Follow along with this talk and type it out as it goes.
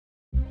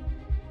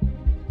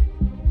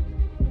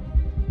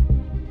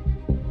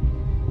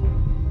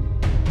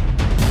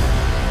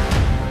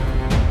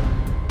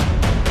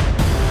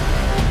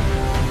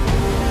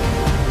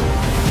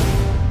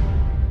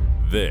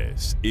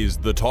is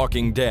The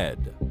Talking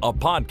Dead, a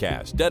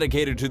podcast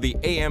dedicated to the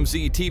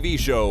AMC TV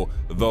show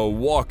The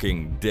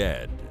Walking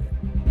Dead.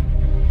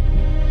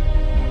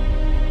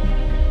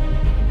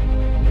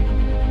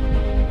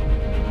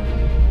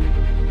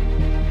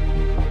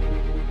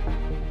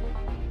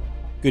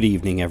 Good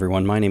evening,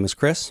 everyone. My name is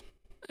Chris.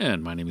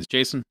 And my name is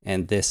Jason.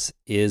 And this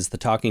is The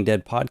Talking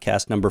Dead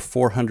podcast number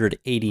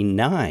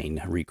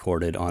 489,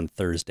 recorded on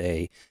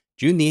Thursday,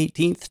 June the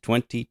 18th,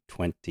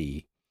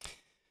 2020.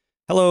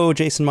 Hello,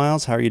 Jason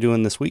Miles. How are you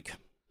doing this week?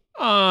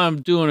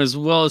 I'm doing as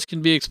well as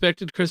can be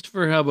expected.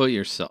 Christopher, how about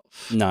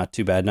yourself? Not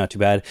too bad, not too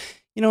bad.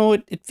 You know,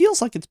 it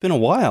feels like it's been a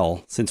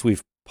while since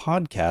we've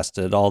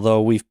podcasted, although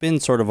we've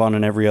been sort of on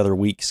an every other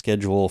week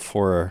schedule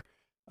for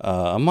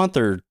a month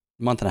and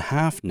a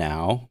half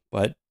now,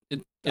 but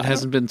it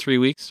hasn't been 3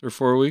 weeks or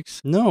 4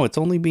 weeks? No, it's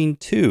only been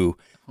 2.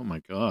 Oh my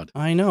God.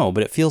 I know,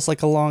 but it feels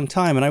like a long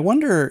time. And I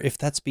wonder if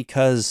that's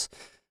because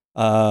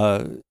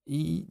you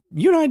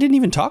and I didn't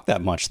even talk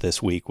that much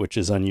this week, which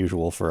is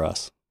unusual for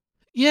us.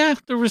 Yeah,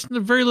 there was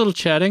very little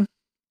chatting.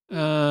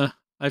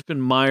 I've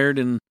been mired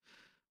in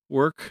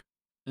work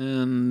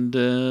and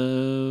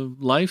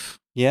life.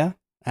 Yeah,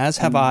 as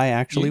have I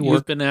actually.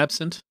 You've been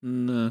absent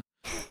and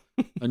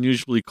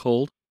unusually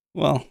cold.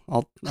 Well,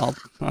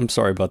 I'm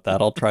sorry about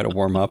that. I'll try to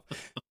warm up.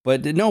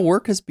 But no,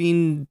 work has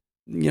been,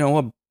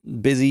 a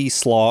busy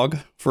slog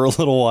for a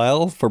little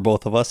while for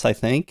both of us, I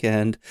think,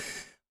 and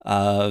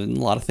a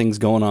lot of things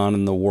going on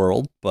in the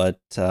world.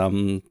 But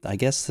I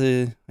guess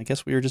we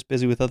were just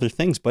busy with other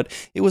things. But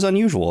it was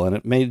unusual, and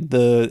it made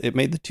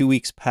the 2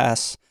 weeks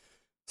pass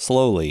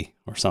slowly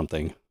or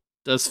something. It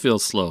does feel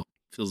slow.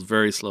 Feels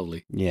very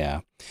slowly.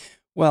 Yeah.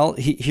 Well,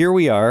 here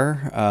we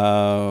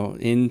are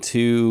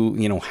into,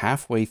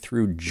 halfway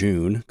through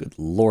June. Good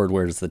Lord,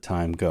 where does the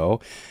time go?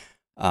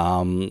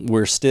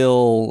 We're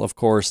still, of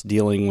course,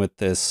 dealing with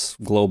this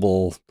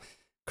global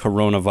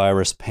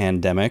coronavirus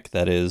pandemic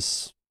that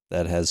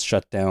has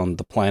shut down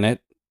the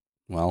planet.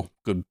 Well,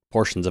 good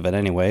portions of it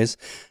anyways.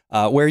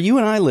 Where you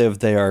and I live,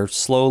 they are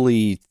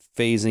slowly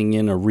phasing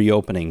in a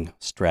reopening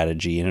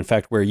strategy. And in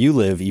fact, where you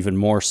live, even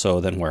more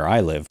so than where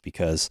I live,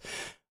 because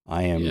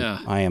I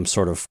am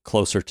sort of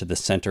closer to the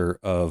center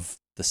of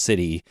the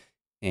city,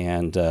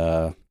 and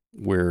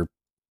we're,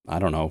 I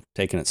don't know,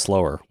 taking it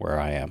slower where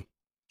I am.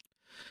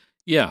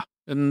 Yeah,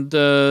 and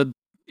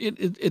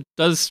it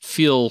does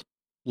feel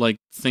like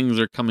things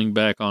are coming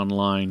back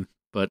online,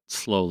 but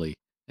slowly.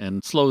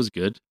 And slow is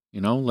good.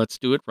 Let's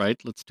do it right.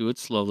 Let's do it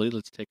slowly.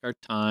 Let's take our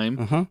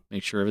time.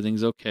 Make sure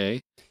everything's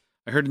okay.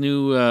 I heard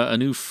a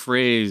new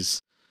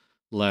phrase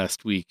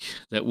last week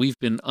that we've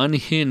been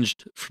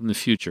unhinged from the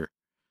future.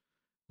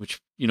 Which,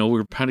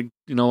 we're kind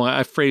of,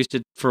 I phrased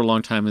it for a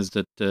long time as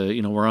that,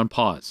 we're on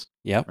pause.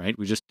 Yeah. Right?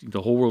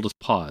 The whole world is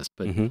paused,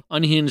 but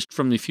unhinged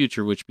from the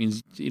future, which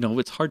means,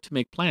 it's hard to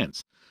make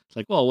plans. It's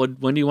like, well,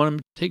 when do you want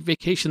to take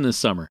vacation this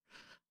summer?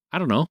 I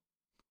don't know.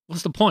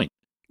 What's the point?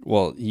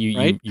 Well,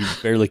 you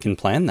barely can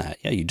plan that.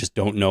 Yeah. You just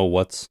don't know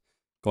what's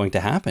going to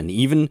happen.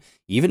 Even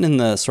in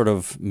the sort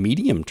of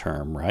medium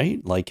term,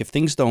 right? Like if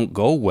things don't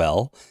go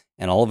well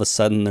and all of a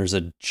sudden there's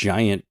a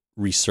giant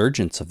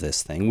resurgence of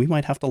this thing, we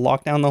might have to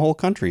lock down the whole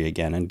country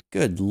again, and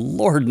good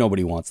Lord,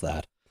 nobody wants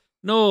that.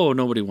 No,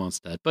 nobody wants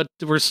that. But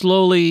we're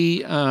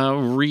slowly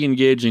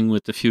re-engaging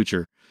with the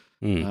future,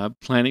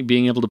 planning,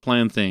 being able to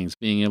plan things,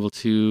 being able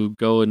to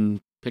go and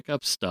pick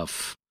up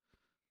stuff.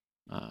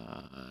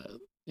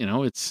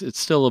 It's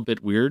still a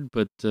bit weird,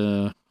 but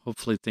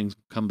hopefully things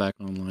will come back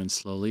online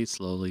slowly,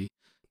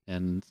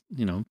 and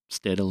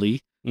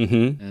steadily.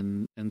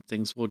 And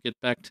things will get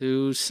back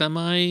to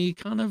semi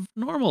kind of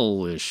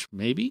normal-ish,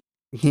 maybe.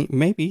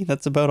 Maybe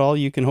that's about all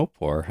you can hope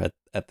for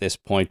at this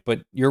point.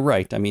 But you're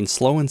right. I mean,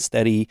 slow and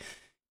steady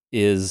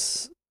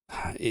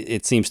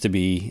it seems to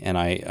be, and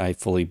I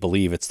fully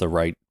believe it's the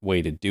right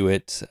way to do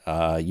it.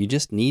 You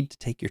just need to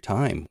take your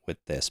time with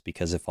this,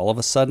 because if all of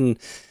a sudden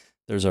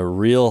there's a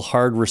real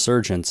hard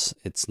resurgence,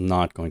 it's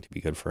not going to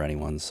be good for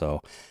anyone.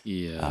 So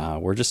yeah,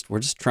 we're just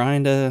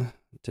trying to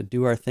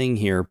do our thing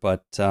here,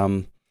 but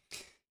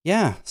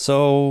yeah,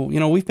 so,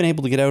 we've been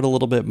able to get out a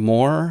little bit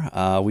more.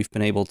 We've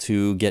been able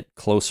to get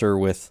closer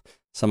with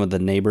some of the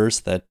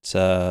neighbors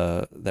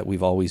that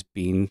we've always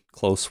been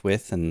close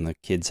with, and the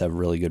kids have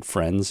really good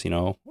friends,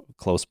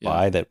 close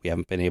by that we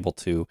haven't been able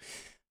to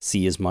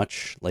see as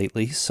much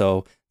lately.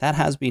 So that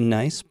has been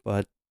nice,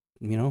 but,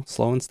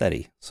 slow and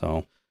steady.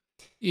 So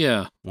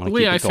yeah, the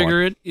way I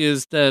figure it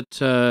is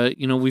that,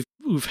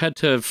 we've had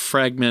to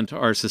fragment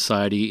our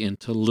society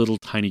into little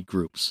tiny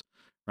groups.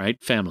 Right?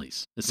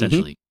 Families,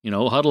 essentially.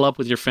 Huddle up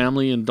with your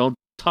family and don't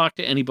talk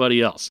to anybody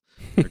else.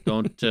 Or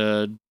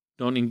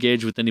don't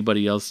engage with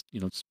anybody else,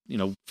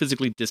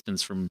 physically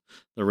distance from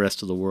the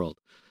rest of the world.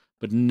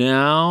 But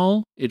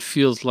now it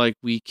feels like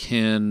we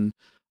can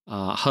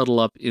huddle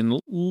up in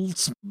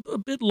a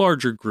bit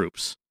larger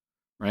groups,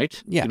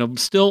 right? Yeah.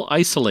 Still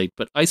isolate,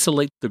 but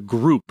isolate the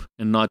group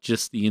and not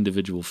just the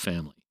individual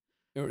family.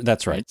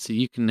 That's right. So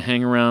you can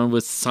hang around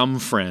with some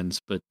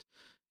friends, but,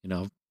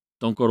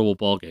 don't go to a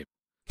ball game.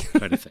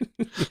 Kind of thing.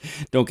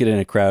 Don't get in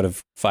a crowd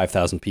of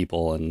 5,000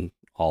 people and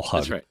all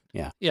hug. That's right.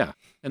 Yeah. Yeah.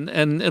 And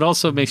it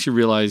also makes you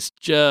realize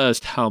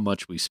just how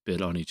much we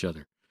spit on each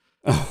other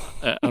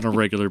on a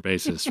regular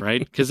basis, right?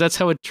 Because that's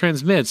how it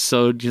transmits.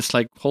 So just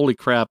like, holy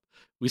crap,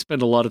 we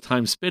spend a lot of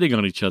time spitting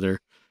on each other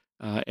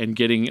and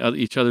getting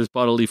each other's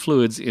bodily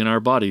fluids in our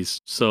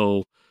bodies.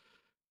 So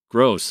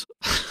gross.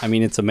 I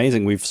mean, it's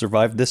amazing we've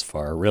survived this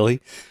far,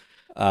 really.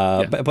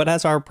 But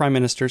as our prime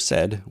minister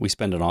said, we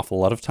spend an awful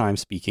lot of time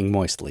speaking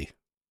moistly.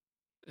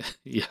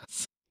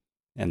 Yes.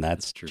 And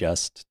that's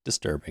just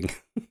disturbing.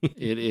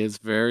 It is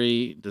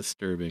very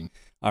disturbing.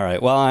 All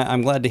right. Well,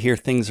 I'm glad to hear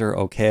things are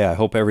okay. I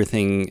hope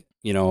everything,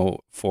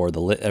 for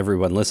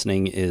everyone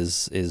listening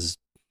is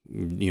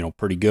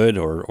pretty good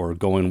or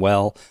going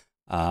well.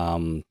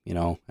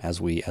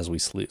 As we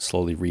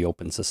slowly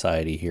reopen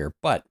society here.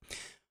 But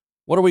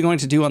what are we going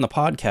to do on the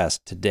podcast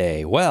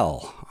today?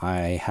 Well,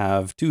 I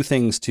have two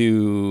things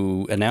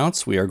to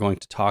announce. We are going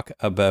to talk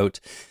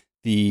about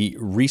the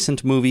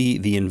recent movie,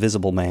 The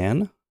Invisible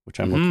Man, which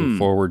I'm looking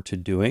forward to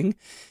doing.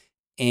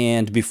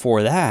 And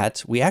before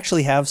that, we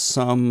actually have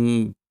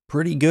some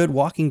pretty good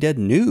Walking Dead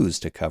news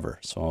to cover.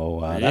 So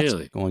that's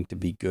going to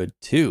be good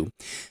too.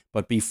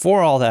 But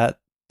before all that,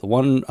 the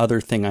one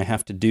other thing I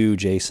have to do,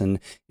 Jason,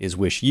 is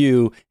wish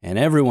you and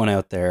everyone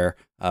out there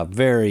a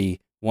very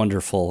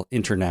wonderful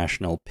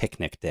International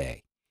Picnic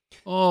Day.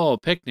 Oh,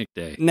 Picnic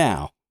Day.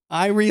 Now,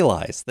 I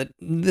realize that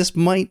this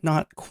might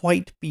not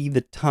quite be the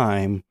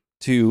time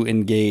to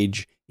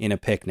engage in a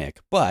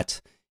picnic,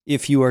 but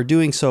if you are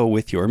doing so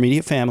with your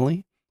immediate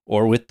family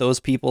or with those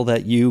people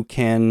that you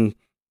can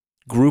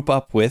group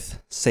up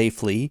with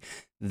safely,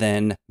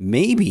 then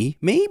maybe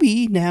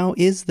now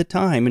is the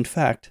time, in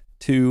fact,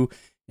 to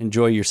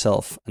enjoy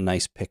yourself a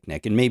nice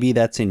picnic. And maybe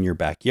that's in your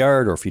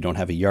backyard, or if you don't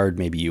have a yard,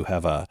 maybe you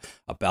have a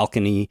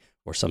balcony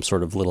or some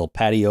sort of little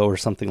patio or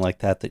something like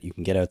that you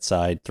can get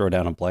outside, throw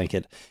down a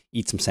blanket,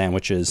 eat some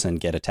sandwiches, and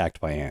get attacked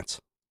by ants.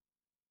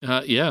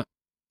 Yeah.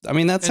 I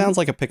mean, that sounds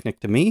like a picnic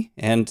to me.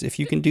 And if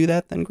you can do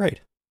that, then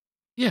great.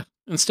 Yeah.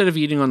 Instead of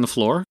eating on the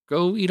floor,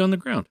 go eat on the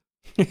ground.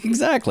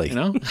 Exactly.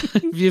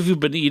 If you've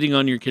been eating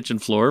on your kitchen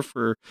floor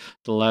for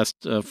the last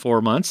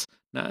 4 months,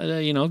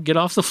 get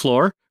off the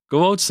floor,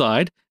 go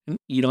outside, and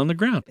eat on the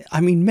ground. I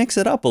mean, mix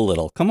it up a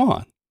little. Come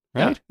on.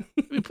 Right?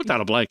 Yeah. Put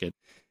down a blanket.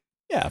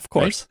 Yeah, of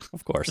course. Right?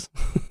 Of course.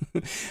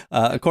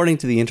 According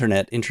to the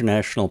internet,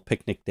 International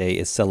Picnic Day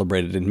is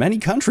celebrated in many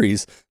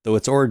countries, though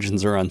its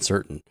origins are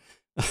uncertain.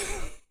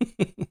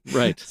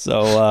 Right.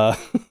 So,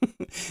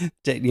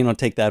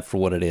 take that for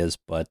what it is.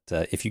 But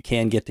if you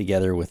can get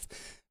together with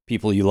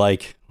people you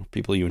like,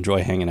 people you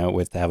enjoy hanging out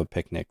with to have a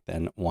picnic,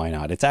 then why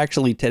not? It's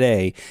actually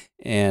today.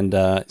 And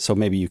so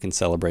maybe you can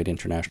celebrate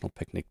International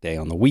Picnic Day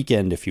on the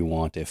weekend if you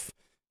want, if,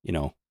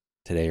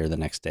 today or the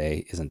next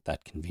day isn't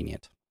that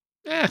convenient.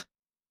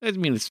 I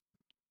mean, it's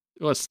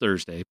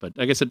Thursday, but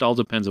I guess it all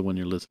depends on when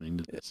you're listening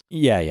to this.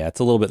 Yeah.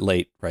 It's a little bit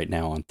late right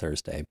now on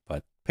Thursday,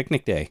 but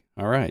picnic day.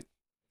 All right.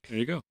 There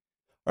you go.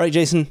 All right,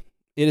 Jason,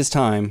 it is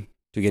time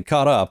to get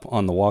caught up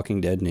on The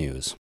Walking Dead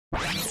news.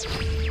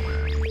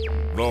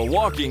 The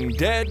Walking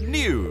Dead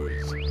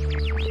news.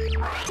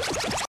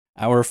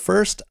 Our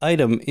first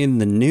item in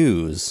the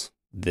news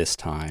this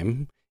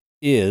time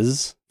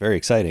is very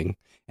exciting,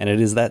 and it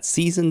is that the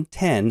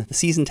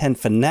season 10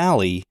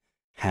 finale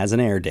has an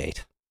air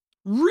date.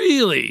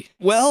 Really?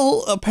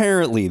 Well,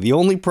 apparently. The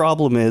only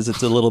problem is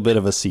it's a little bit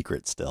of a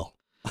secret still.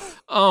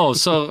 Oh,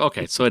 so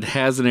it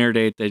has an air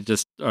date. They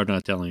just are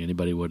not telling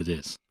anybody what it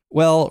is.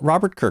 Well,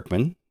 Robert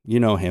Kirkman,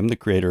 you know him, the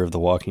creator of The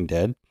Walking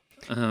Dead,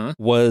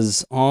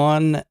 was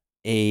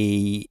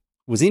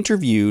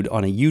interviewed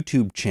on a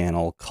YouTube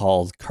channel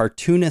called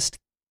Cartoonist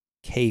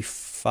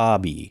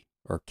Kayfabe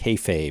or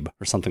Kayfabe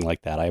or something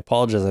like that. I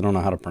apologize, I don't know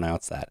how to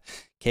pronounce that.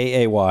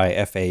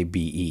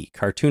 Kayfabe,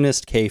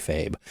 Cartoonist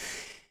Kayfabe.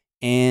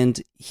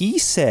 And he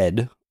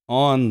said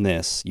on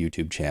this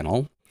YouTube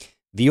channel,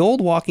 the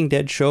old Walking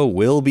Dead show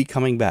will be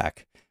coming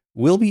back.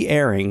 Will be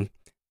airing.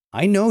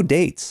 I know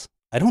dates.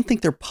 I don't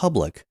think they're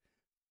public,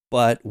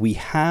 but we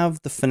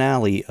have the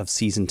finale of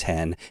season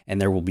 10,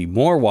 and there will be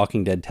more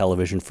Walking Dead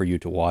television for you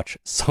to watch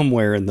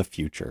somewhere in the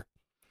future.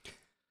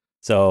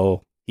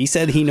 So he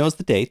said he knows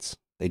the dates.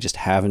 They just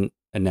haven't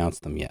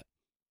announced them yet.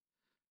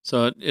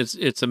 So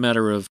it's a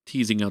matter of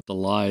teasing out the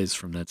lies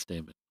from that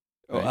statement.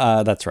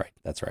 Right? That's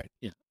right.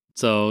 Yeah.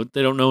 So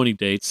they don't know any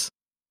dates,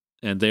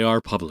 and they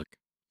are public.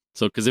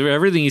 So, because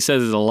everything he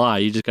says is a lie,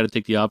 you just got to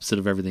take the opposite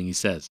of everything he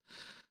says.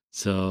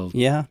 So,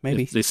 yeah,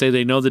 maybe. If they say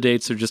they know the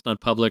dates, they're just not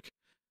public.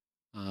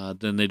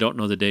 Then they don't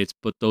know the dates,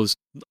 but those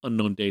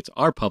unknown dates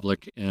are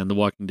public, and The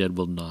Walking Dead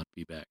will not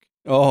be back.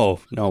 Oh,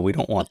 no, we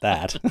don't want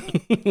that.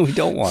 We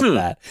don't want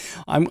that.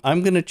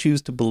 I'm going to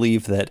choose to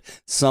believe that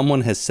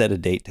someone has set a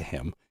date to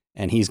him,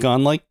 and he's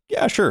gone like,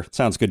 yeah, sure,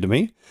 sounds good to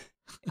me.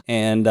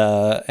 And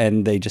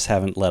they just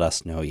haven't let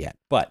us know yet.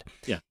 But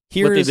yeah.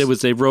 What they did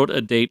was they wrote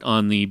a date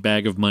on the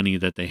bag of money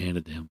that they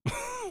handed to him.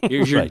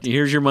 Here's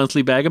your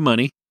monthly bag of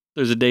money.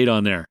 There's a date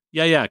on there.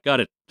 Yeah, got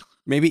it.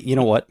 Maybe, you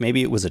know what?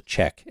 Maybe it was a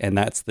check, and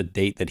that's the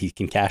date that he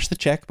can cash the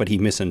check, but he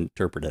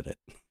misinterpreted it.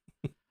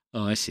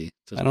 Oh, I see.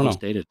 So I don't know.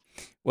 Dated.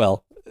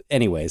 Well,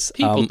 anyways.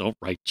 People don't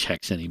write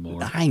checks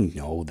anymore. I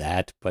know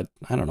that, but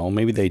I don't know.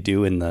 Maybe they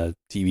do in the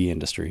TV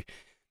industry.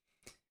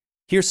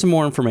 Here's some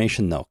more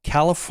information, though.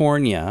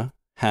 California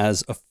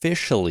has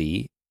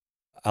officially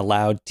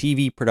allowed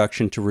TV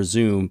production to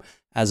resume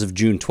as of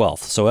June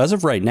 12th. So as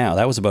of right now,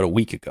 that was about a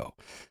week ago.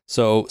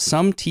 So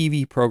some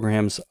TV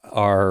programs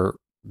are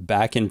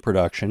back in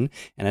production.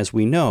 And as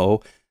we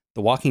know,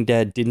 The Walking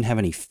Dead didn't have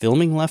any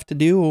filming left to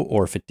do,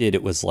 or if it did,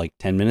 it was like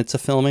 10 minutes of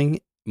filming.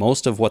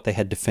 Most of what they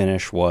had to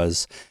finish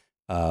was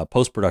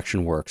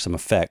post-production work, some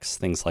effects,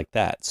 things like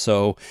that.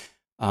 So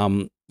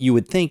you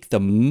would think the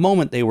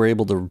moment they were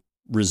able to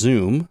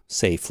resume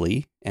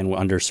safely and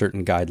under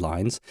certain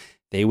guidelines,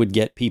 they would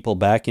get people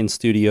back in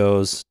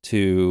studios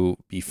to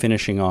be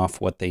finishing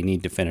off what they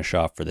need to finish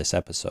off for this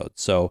episode.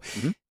 So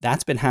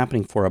that's been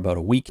happening for about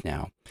a week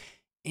now.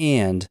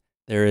 And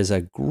there is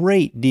a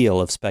great deal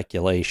of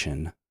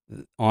speculation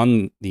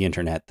on the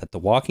internet that The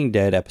Walking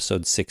Dead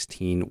episode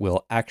 16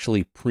 will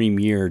actually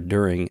premiere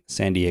during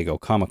San Diego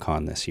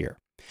Comic-Con this year.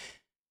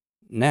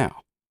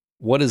 Now,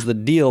 what is the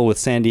deal with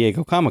San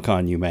Diego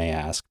Comic-Con, you may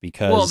ask?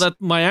 Because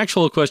my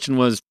actual question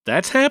was,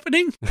 that's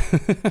happening?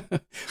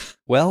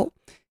 Well,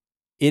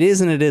 it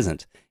is and it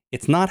isn't.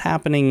 It's not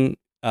happening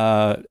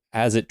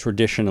as it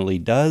traditionally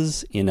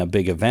does in a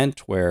big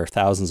event where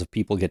thousands of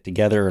people get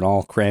together and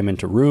all cram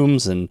into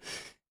rooms and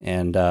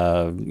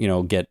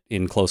get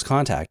in close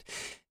contact.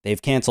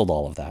 They've canceled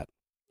all of that.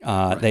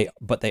 Right.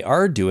 They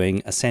are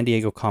doing a San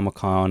Diego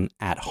Comic-Con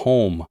at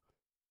home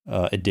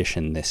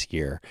edition this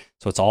year.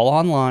 So it's all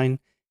online,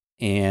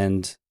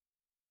 and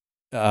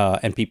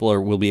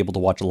people will be able to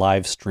watch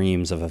live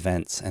streams of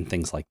events and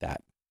things like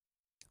that.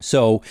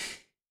 So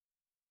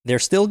they're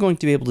still going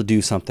to be able to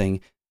do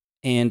something.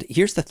 And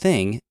here's the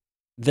thing: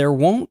 there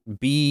won't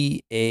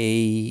be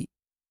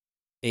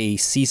a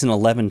season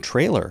 11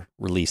 trailer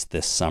released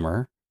this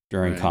summer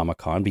during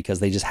Comic-Con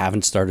because they just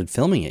haven't started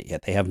filming it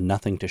yet. They have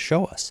nothing to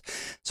show us.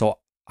 So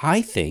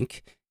I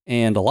think,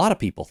 and a lot of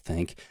people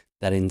think,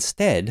 that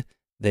instead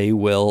they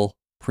will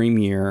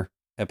premiere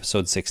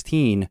episode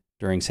 16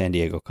 during San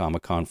Diego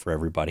Comic-Con for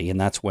everybody. And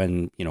that's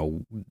when,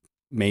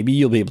 maybe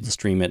you'll be able to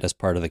stream it as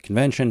part of the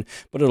convention,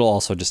 but it'll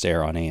also just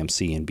air on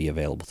AMC and be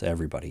available to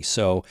everybody.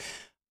 So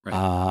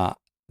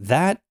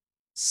that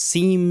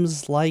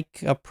seems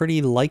like a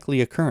pretty likely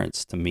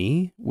occurrence to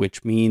me,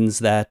 which means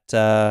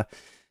that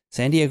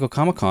San Diego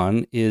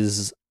Comic-Con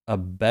is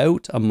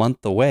about a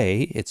month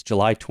away. It's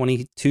July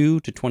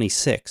 22 to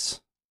 26.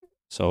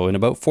 So in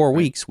about 4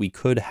 weeks, we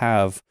could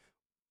have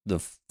the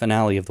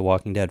finale of The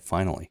Walking Dead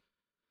finally.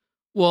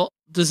 Well,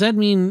 does that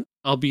mean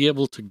I'll be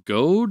able to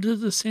go to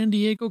the San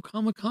Diego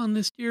Comic-Con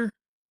this year?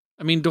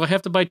 I mean, do I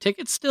have to buy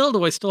tickets still?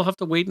 Do I still have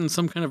to wait in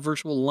some kind of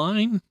virtual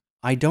line?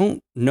 I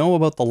don't know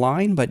about the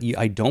line, but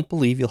I don't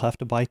believe you'll have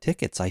to buy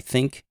tickets. I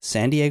think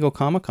San Diego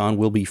Comic-Con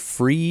will be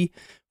free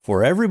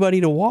for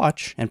everybody to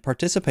watch and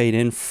participate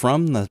in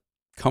from the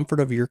comfort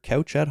of your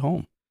couch at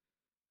home.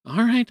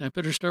 All right, I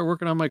better start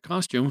working on my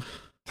costume.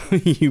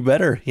 You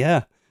better,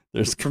 yeah.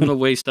 From the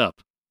waist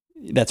up.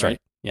 That's right.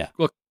 Yeah.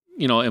 Well,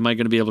 am I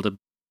going to be able to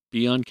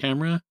be on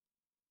camera,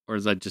 or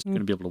is I just going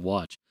to be able to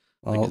watch?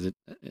 Well,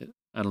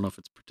 I don't know if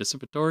it's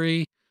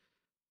participatory.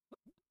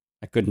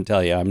 I couldn't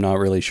tell you. I'm not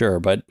really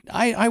sure, but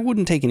I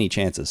wouldn't take any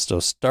chances.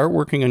 So start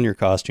working on your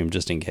costume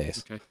just in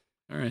case. Okay.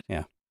 All right.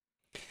 Yeah.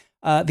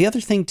 The other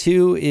thing,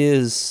 too,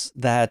 is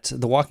that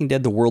The Walking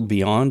Dead, The World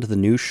Beyond, the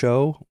new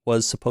show,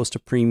 was supposed to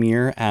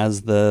premiere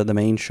as the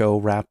main show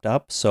wrapped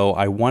up. So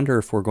I wonder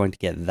if we're going to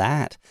get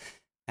that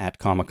at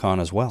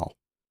Comic-Con as well.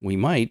 We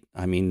might.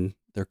 I mean,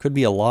 there could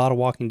be a lot of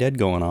Walking Dead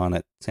going on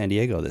at San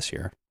Diego this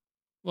year.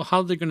 Well, how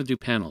are they going to do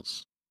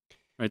panels?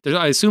 Right.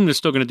 I assume they're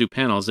still going to do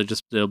panels.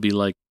 They'll be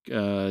like,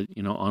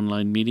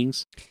 online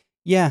meetings.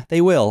 Yeah, they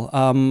will.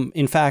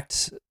 In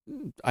fact,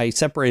 I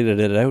separated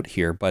it out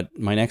here, but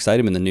my next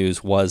item in the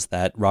news was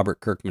that Robert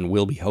Kirkman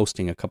will be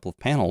hosting a couple of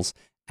panels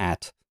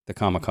at the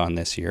Comic-Con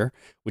this year,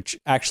 which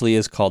actually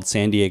is called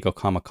San Diego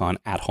Comic-Con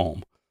at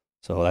Home.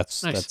 So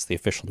that's the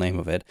official name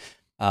of it.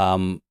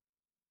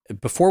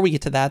 Before we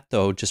get to that,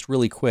 though, just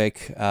really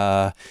quick,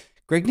 Greg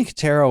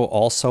Nicotero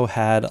also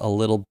had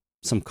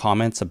some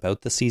comments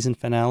about the season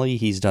finale.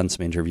 He's done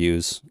some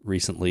interviews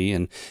recently,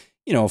 and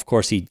of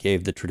course, he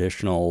gave the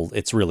traditional,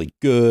 it's really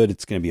good,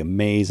 it's going to be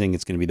amazing,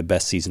 it's going to be the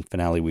best season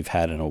finale we've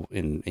had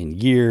in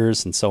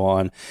years, and so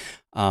on.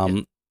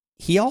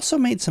 He also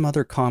made some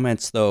other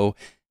comments, though,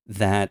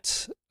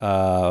 that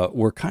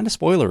were kind of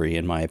spoilery,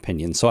 in my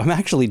opinion. So I'm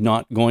actually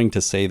not going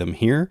to say them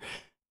here.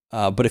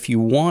 But if you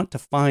want to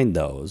find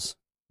those,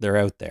 they're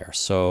out there.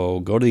 So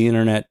go to the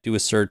internet, do a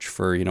search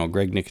for,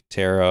 Greg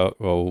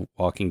Nicotero,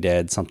 Walking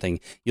Dead, something.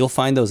 You'll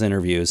find those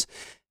interviews.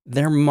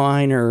 They're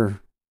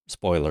minor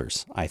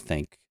spoilers, I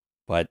think,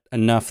 but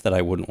enough that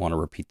I wouldn't want to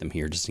repeat them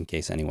here just in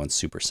case anyone's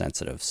super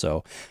sensitive.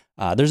 So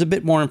there's a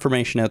bit more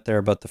information out there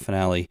about the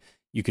finale.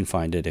 You can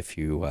find it if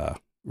you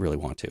really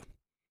want to.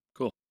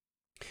 Cool.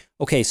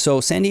 Okay,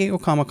 so San Diego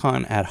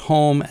Comic-Con at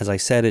Home, as I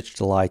said, it's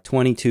July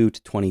 22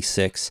 to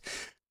 26.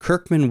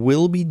 Kirkman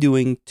will be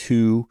doing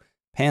 2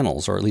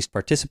 panels, or at least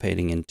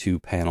participating in 2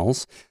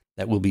 panels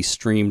that will be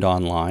streamed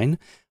online.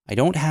 I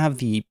don't have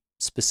the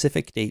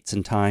specific dates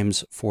and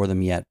times for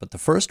them yet, but the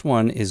first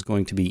one is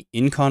going to be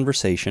In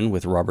Conversation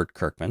with Robert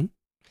Kirkman.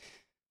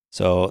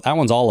 So that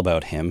one's all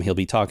about him. He'll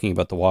be talking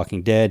about The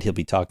Walking Dead. He'll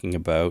be talking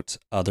about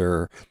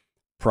other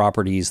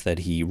properties that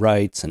he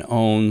writes and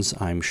owns,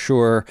 I'm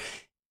sure.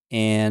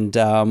 And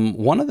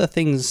one of the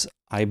things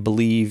I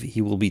believe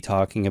he will be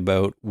talking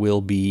about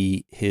will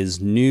be his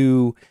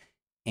new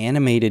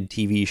animated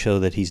TV show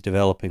that he's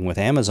developing with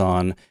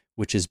Amazon,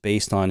 which is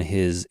based on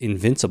his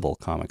Invincible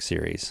comic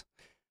series.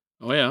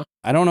 Oh, yeah.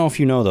 I don't know if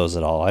you know those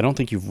at all. I don't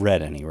think you've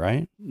read any,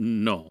 right?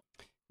 No,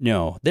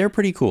 they're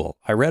pretty cool.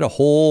 I read a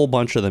whole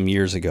bunch of them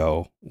years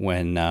ago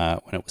when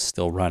it was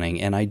still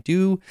running, and I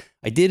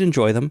did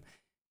enjoy them.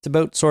 It's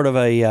about sort of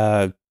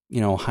a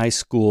high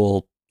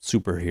school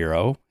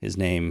superhero. His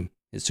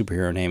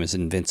superhero name is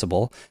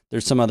Invincible.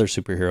 There's some other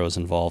superheroes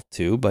involved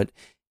too, but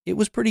it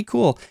was pretty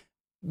cool.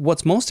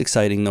 What's most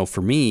exciting though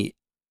for me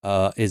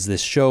is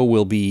this show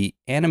will be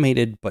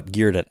animated but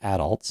geared at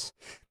adults,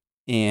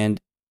 and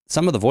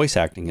some of the voice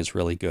acting is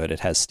really good. It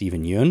has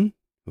Steven Yeun,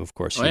 who of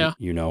course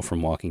you know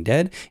from Walking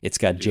Dead. It's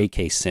got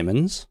J.K.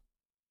 Simmons,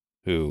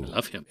 who I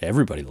love him.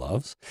 Everybody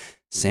loves.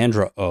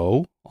 Sandra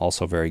Oh,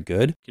 also very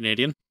good.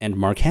 Canadian. And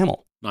Mark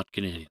Hamill. Not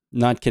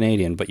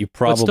Canadian, but you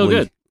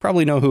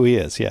probably know who he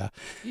is. Yeah.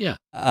 Yeah.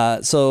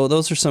 So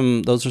those are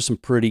some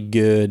pretty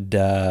good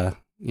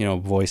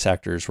voice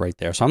actors right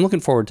there. So I'm looking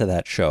forward to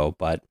that show.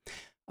 But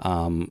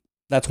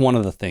that's one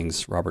of the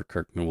things Robert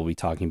Kirkman will be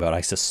talking about,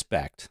 I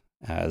suspect,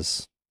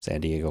 as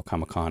San Diego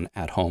Comic-Con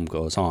at Home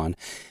goes on.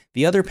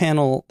 The other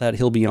panel that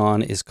he'll be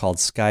on is called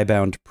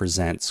Skybound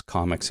Presents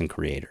Comics and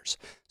Creators.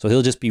 So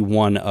he'll just be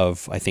one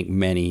of, I think,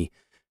 many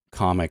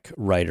comic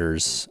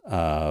writers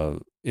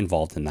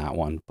involved in that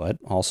one, but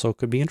also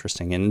could be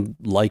interesting. And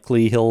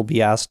likely he'll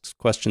be asked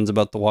questions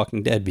about The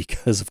Walking Dead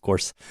because, of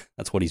course,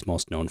 that's what he's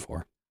most known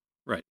for.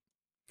 Right.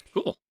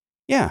 Cool.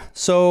 Yeah.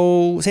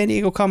 So San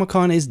Diego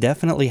Comic-Con is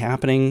definitely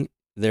happening.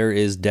 There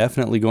is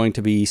definitely going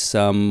to be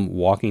some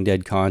Walking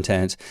Dead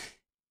content,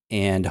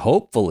 and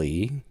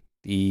hopefully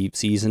the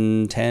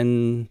season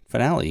 10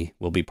 finale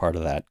will be part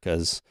of that,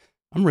 because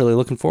I'm really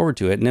looking forward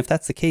to it. And if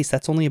that's the case,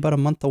 that's only about a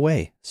month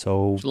away.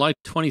 So July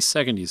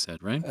 22nd, you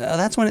said, right?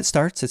 That's when it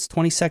starts. It's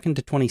 22nd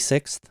to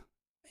 26th.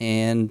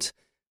 And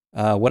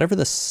whatever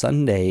the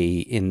Sunday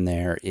in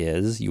there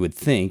is, you would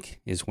think,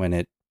 is when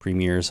it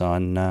premieres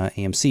on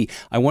AMC.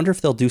 I wonder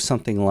if they'll do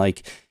something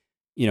like,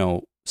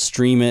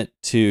 stream it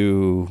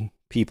to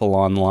people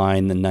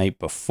online the night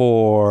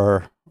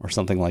before or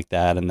something like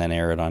that, and then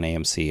air it on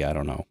AMC. I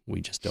don't know.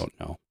 We just don't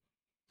know.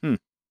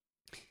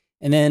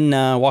 And then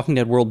Walking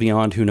Dead World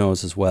Beyond, who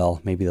knows as well.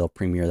 Maybe they'll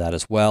premiere that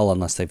as well,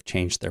 unless they've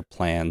changed their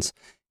plans,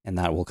 and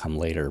that will come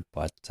later.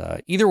 But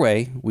either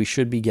way, we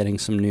should be getting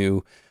some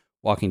new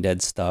Walking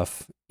Dead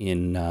stuff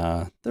in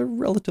the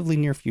relatively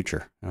near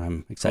future. And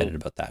I'm excited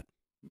about that.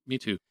 Me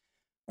too.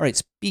 All right,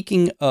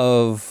 speaking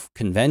of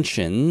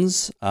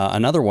conventions,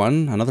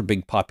 another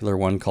big popular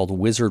one called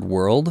Wizard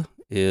World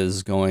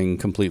is going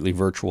completely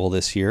virtual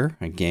this year.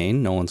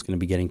 Again, no one's going to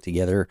be getting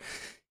together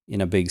in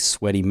a big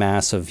sweaty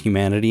mass of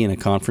humanity in a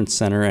conference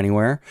center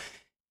anywhere.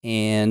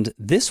 And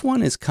this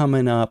one is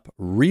coming up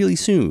really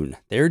soon.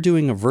 They're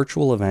doing a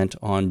virtual event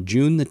on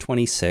June the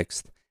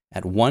 26th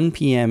at 1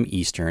 p.m.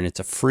 Eastern. It's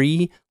a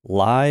free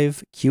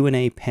live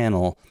Q&A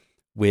panel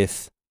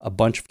with a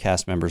bunch of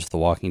cast members of The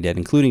Walking Dead,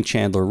 including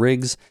Chandler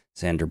Riggs,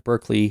 Xander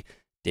Berkeley,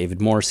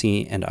 David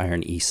Morrissey, and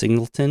Iron E.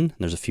 Singleton.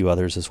 There's a few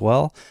others as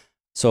well.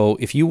 So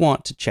if you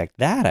want to check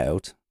that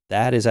out,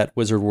 that is at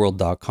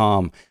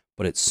wizardworld.com,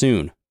 but it's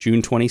soon,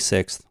 June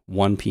 26th,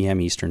 1 p.m.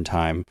 Eastern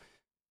Time.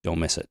 Don't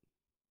miss it.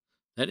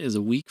 That is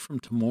a week from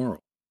tomorrow.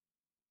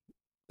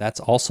 That's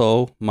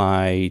also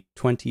my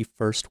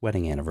 21st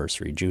wedding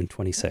anniversary, June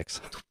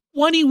 26th.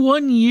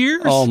 21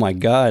 years? Oh my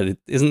God.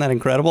 Isn't that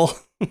incredible?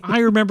 I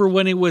remember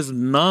when it was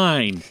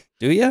 9.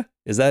 Do you?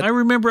 Is that? I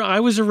remember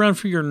I was around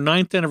for your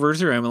 9th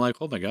anniversary. I'm like,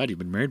 oh my God, you've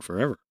been married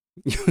forever.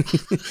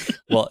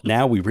 Well,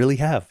 now we really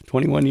have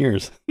 21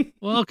 years.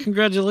 Well,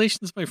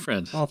 congratulations, my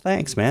friend. Oh,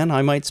 thanks, man.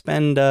 I might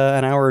spend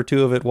an hour or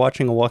two of it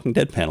watching a Walking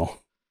Dead panel.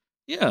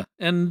 Yeah,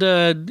 and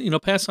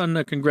pass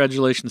on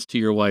congratulations to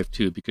your wife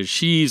too, because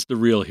she's the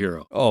real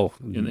hero. Oh,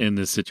 in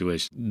this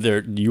situation,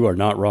 you are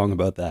not wrong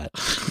about that.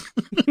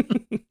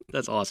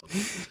 That's awesome.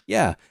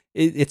 Yeah,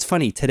 it's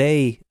funny.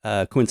 Today,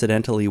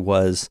 coincidentally,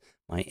 was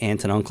my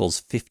aunt and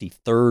uncle's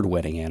 53rd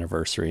wedding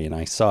anniversary, and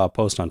I saw a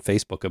post on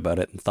Facebook about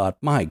it and thought,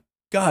 my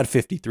God,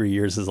 53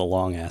 years is a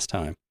long ass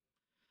time.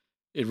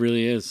 It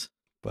really is.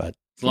 But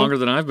it's longer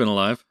than I've been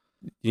alive.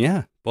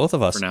 Yeah, both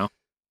of us. For now.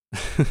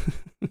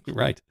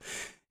 Right.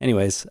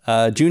 Anyways,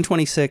 June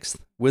 26th,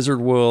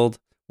 Wizard World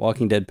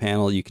Walking Dead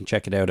panel. You can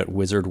check it out at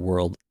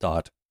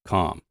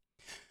wizardworld.com.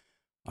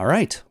 All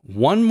right,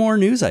 one more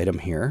news item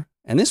here,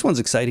 and this one's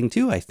exciting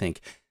too, I think.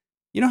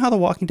 You know how the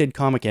Walking Dead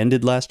comic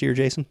ended last year,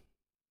 Jason?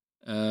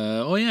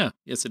 Oh yeah,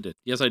 yes it did.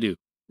 Yes, I do.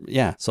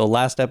 Yeah, so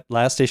last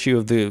issue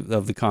of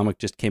the comic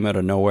just came out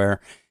of nowhere,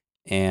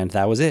 and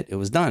that was it. It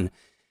was done.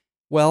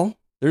 Well,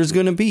 there's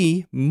going to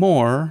be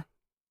more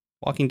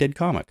Walking Dead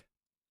comic.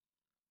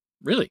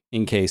 Really?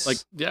 In case. Like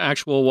the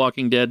actual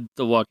Walking Dead,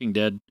 the Walking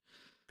Dead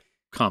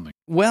comic.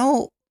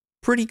 Well,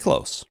 pretty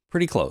close.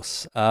 Pretty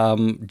close.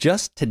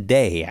 Just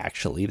today,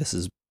 actually, this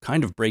is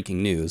kind of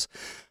breaking news.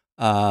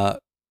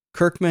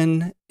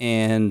 Kirkman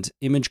and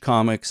Image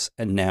Comics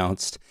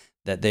announced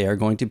that they are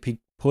going to be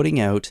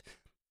putting out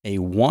a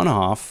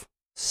one-off,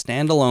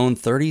 standalone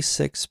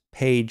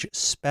 36-page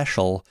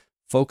special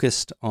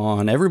focused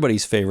on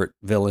everybody's favorite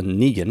villain,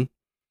 Negan,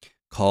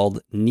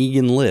 called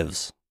Negan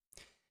Lives.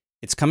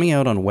 It's coming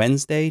out on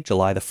Wednesday,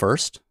 July the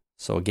 1st.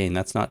 So again,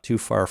 that's not too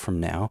far from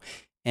now.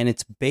 And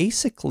it's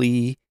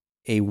basically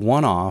a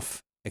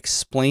one-off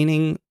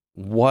explaining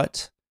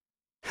what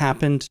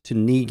happened to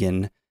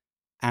Negan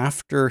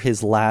after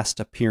his last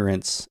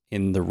appearance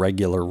in the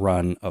regular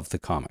run of the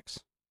comics.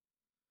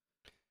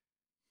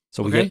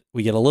 So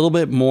we get a little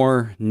bit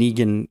more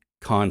Negan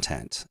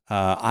content.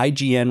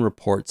 IGN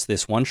reports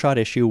this one-shot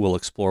issue will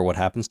explore what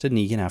happens to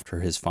Negan after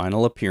his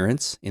final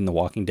appearance in The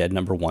Walking Dead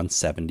number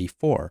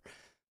 174.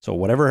 So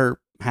whatever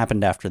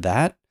happened after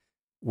that,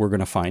 we're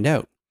going to find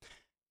out.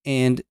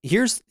 And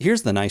here's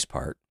the nice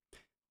part.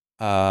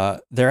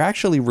 They're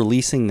actually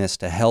releasing this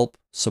to help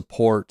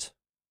support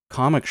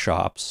comic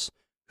shops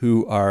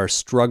who are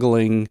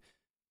struggling,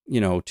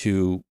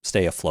 to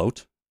stay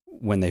afloat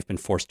when they've been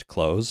forced to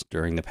close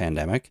during the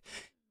pandemic.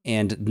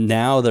 And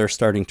now they're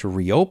starting to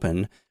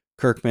reopen.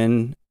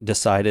 Kirkman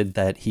decided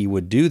that he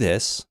would do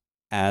this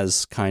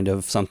as kind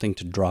of something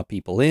to draw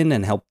people in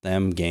and help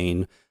them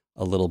gain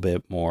a little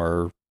bit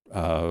more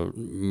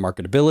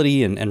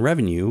marketability and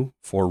revenue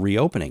for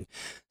reopening.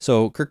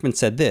 So Kirkman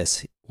said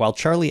this: while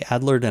Charlie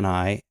Adlard and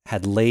I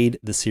had laid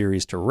the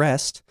series to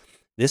rest,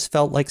 this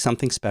felt like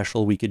something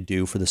special we could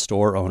do for the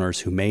store owners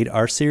who made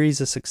our series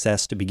a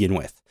success to begin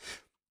with.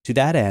 To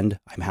that end,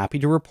 I'm happy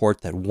to report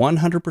that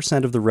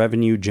 100% of the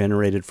revenue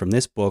generated from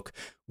this book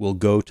will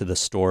go to the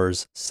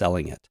stores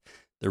selling it.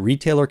 The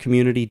retailer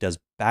community does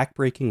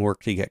backbreaking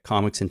work to get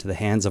comics into the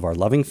hands of our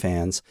loving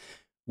fans.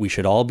 We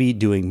should all be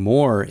doing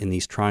more in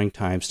these trying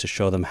times to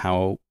show them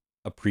how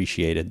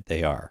appreciated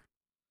they are.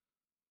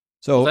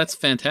 So that's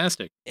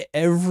fantastic.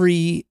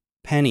 Every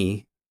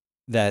penny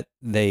that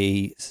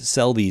they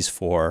sell these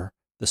for,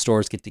 the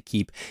stores get to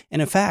keep.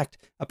 And in fact,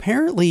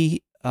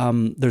 apparently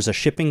there's a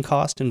shipping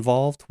cost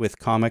involved with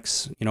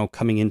comics,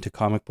 coming into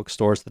comic book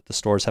stores that the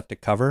stores have to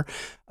cover.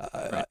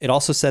 Right. It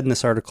also said in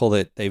this article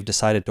that they've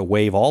decided to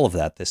waive all of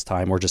that this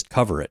time or just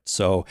cover it.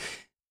 So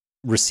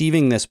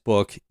receiving this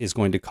book is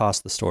going to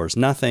cost the stores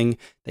nothing.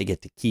 They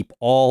get to keep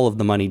all of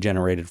the money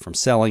generated from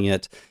selling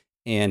it.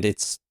 And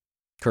it's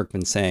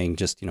Kirkman saying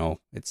just,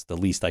 it's the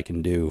least I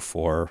can do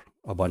for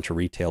a bunch of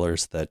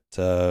retailers that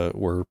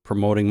were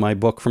promoting my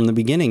book from the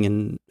beginning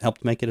and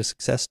helped make it a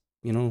success,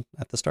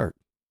 at the start.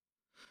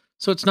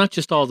 So it's not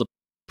just all the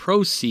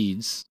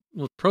proceeds.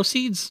 Well,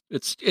 proceeds,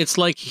 it's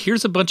like,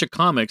 here's a bunch of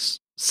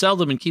comics, sell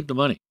them and keep the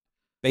money.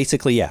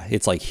 Basically, yeah.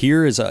 It's like,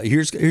 here's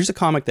a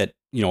comic that,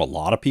 a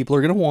lot of people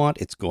are going to want.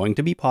 It's going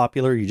to be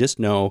popular. You just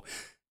know,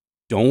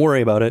 don't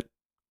worry about it.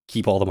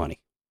 Keep all the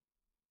money.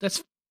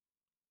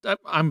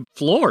 I'm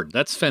floored.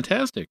 That's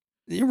fantastic.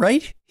 You're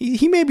right.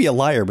 He may be a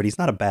liar, but he's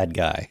not a bad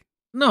guy.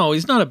 No,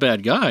 he's not a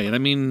bad guy. And I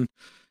mean,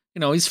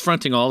 he's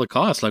fronting all the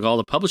costs, like all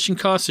the publishing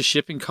costs, the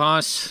shipping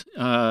costs.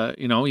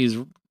 He's,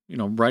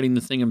 writing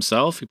the thing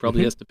himself. He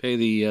probably has to pay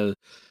the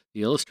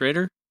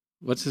illustrator.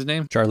 What's his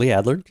name? Charlie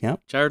Adlard. Yeah.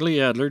 Charlie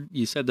Adlard.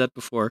 You said that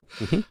before,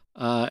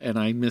 and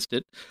I missed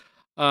it.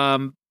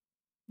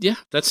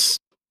 That's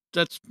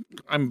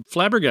I'm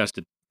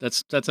flabbergasted.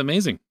 That's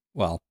amazing.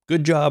 Well,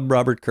 good job,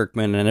 Robert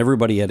Kirkman, and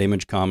everybody at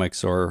Image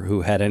Comics or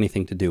who had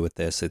anything to do with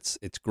this.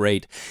 It's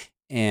great.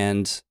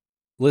 And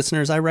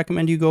listeners, I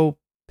recommend you go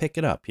pick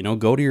it up.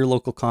 Go to your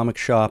local comic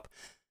shop,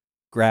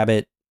 grab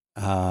it.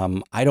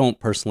 I don't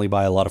personally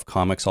buy a lot of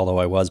comics, although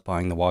I was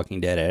buying The Walking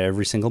Dead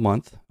every single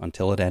month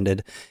until it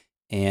ended.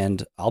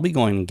 And I'll be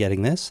going and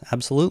getting this,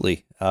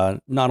 absolutely.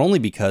 Not only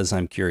because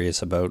I'm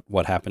curious about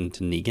what happened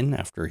to Negan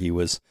after he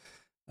was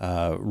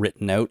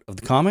written out of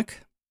the comic,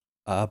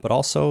 but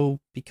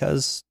also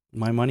because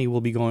my money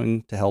will be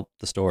going to help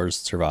the stores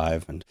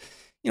survive. And,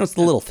 it's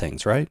the little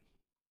things, right?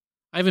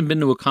 I haven't been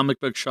to a comic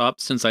book shop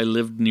since I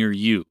lived near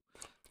you.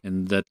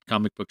 And that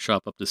comic book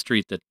shop up the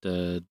street that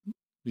we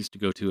used to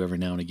go to every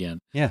now and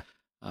again. Yeah.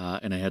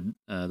 And I had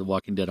The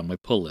Walking Dead on my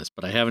pull list.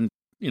 But I haven't,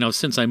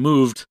 since I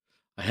moved,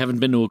 I haven't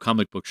been to a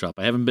comic book shop.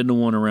 I haven't been to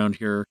one around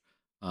here.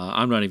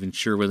 I'm not even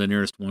sure where the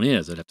nearest one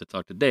is. I'd have to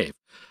talk to Dave.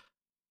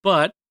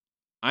 But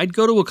I'd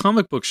go to a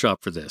comic book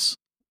shop for this.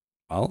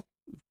 Well,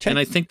 and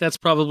I think that's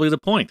probably the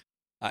point.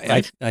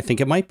 I think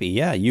it might be.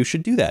 Yeah, you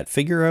should do that.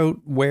 Figure out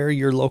where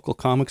your local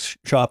comics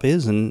shop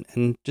is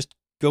and just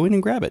go in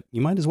and grab it.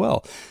 You might as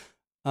well.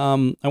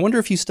 I wonder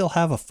if you still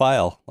have a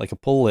file, like a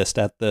pull list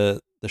at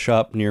the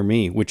shop near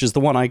me, which is the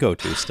one I go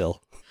to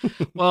still.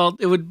 Well,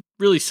 it would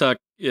really suck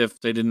if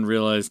they didn't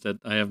realize that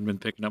I haven't been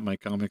picking up my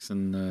comics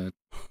in,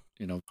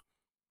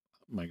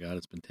 my God,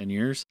 it's been 10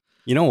 years.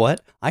 You know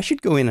what? I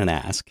should go in and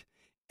ask.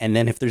 And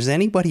then if there's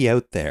anybody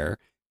out there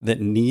that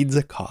needs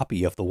a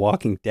copy of The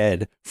Walking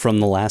Dead from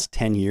the last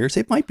 10 years,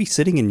 it might be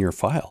sitting in your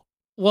file.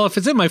 Well, if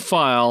it's in my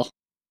file,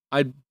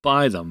 I'd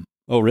buy them.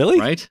 Oh, really?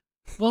 Right?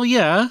 Well,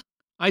 yeah.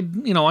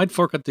 I'd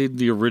fork out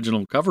the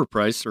original cover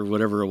price or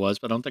whatever it was,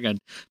 but I don't think I'd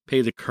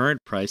pay the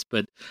current price.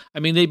 But I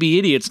mean, they'd be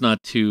idiots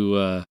not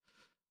to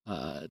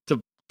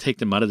take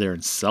them out of there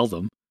and sell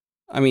them.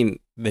 I mean,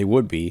 they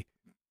would be.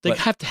 They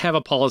have to have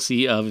a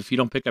policy of if you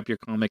don't pick up your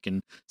comic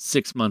in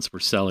 6 months, we're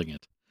selling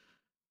it.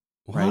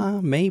 Well,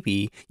 right?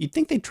 Maybe. You'd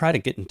think they'd try to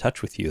get in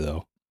touch with you,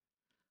 though.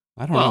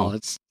 I don't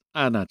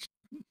know.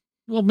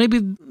 Well, maybe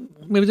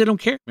they don't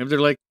care. Maybe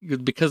they're like,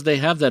 because they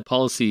have that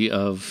policy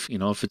of,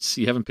 if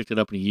you haven't picked it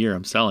up in a year,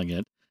 I'm selling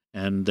it,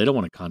 and they don't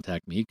want to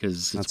contact me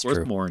because it's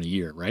worth more in a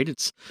year, right?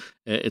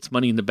 It's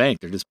money in the bank.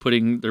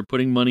 They're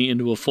putting money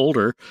into a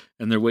folder,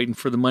 and they're waiting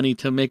for the money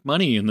to make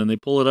money, and then they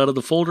pull it out of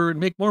the folder and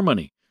make more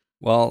money.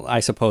 Well, I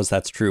suppose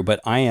that's true,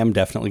 but I am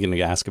definitely going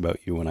to ask about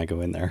you when I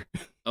go in there.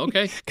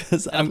 Okay.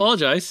 Because I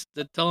apologize.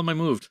 Tell him I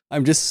moved.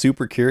 I'm just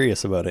super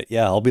curious about it.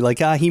 Yeah, I'll be like,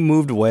 he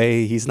moved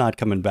away. He's not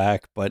coming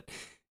back, but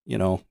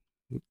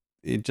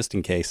just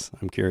in case,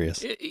 I'm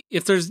curious.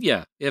 If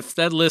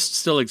that list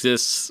still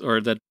exists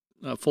or that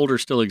folder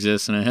still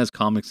exists and it has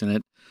comics in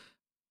it,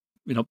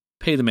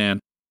 pay the man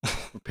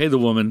or pay the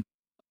woman.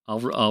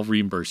 I'll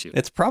reimburse you.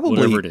 It's probably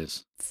whatever it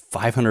is.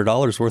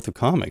 $500 worth of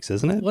comics,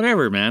 isn't it?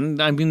 Whatever,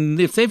 man. I mean,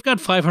 if they've got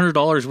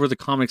 $500 worth of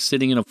comics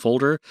sitting in a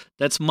folder,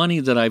 that's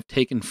money that I've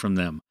taken from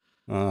them.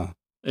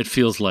 It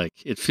feels like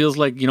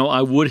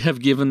I would have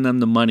given them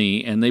the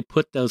money, and they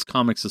put those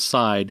comics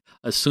aside,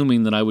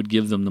 assuming that I would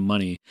give them the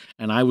money,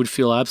 and I would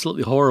feel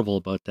absolutely horrible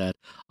about that.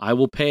 I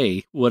will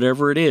pay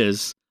whatever it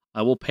is.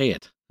 I will pay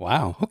it.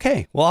 Wow.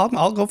 Okay. Well,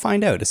 I'll go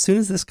find out as soon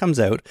as this comes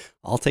out.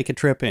 I'll take a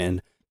trip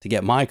in to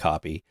get my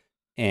copy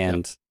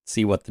and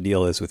see what the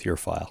deal is with your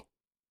file.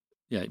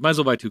 Yeah, you might as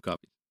well buy 2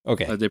 copies.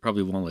 Okay. They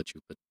probably won't let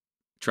you, but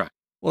try.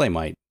 Well, they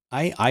might.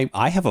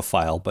 I have a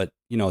file, but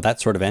that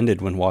sort of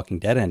ended when Walking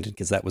Dead ended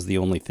because that was the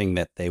only thing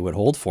that they would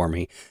hold for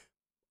me.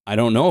 I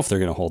don't know if they're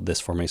going to hold this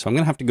for me, so I'm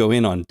going to have to go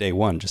in on day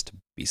 1 just to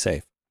be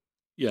safe.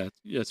 Yeah,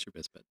 that's your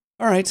best bet.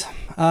 All right.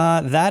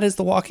 That is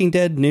the Walking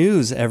Dead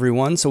news,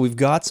 everyone. So we've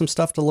got some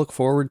stuff to look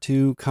forward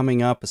to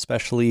coming up,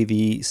 especially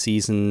the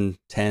season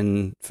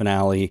 10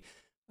 finale.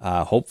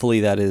 Hopefully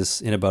that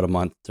is in about a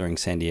month during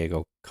San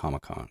Diego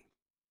Comic-Con.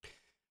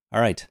 All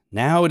right,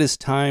 now it is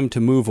time to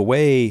move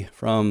away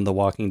from The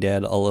Walking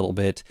Dead a little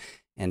bit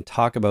and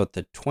talk about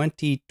the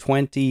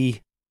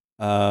 2020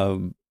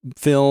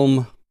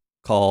 film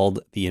called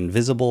The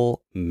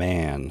Invisible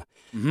Man.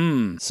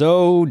 Mm-hmm.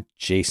 So,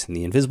 Jason,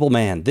 The Invisible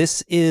Man,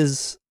 this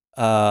is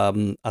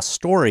a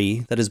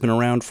story that has been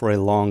around for a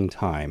long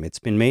time. It's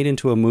been made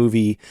into a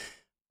movie,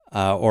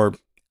 the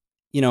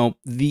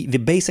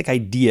basic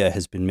idea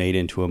has been made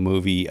into a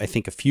movie, I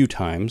think, a few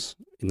times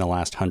in the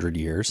last 100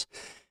 years.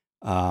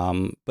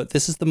 But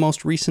this is the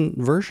most recent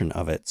version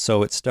of it.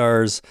 So it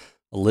stars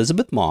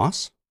Elizabeth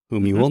Moss,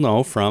 whom you will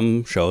know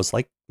from shows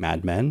like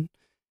Mad Men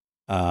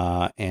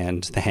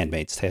and The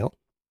Handmaid's Tale.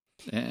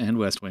 And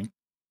West Wing.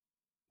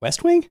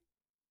 West Wing?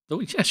 Oh,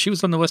 yeah, she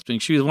was on the West Wing.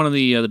 She was one of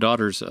the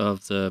daughters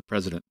of the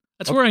president.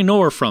 That's where I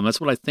know her from. That's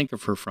what I think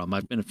of her from.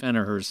 I've been a fan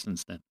of hers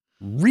since then.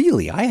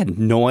 Really? I had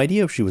no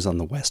idea she was on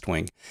the West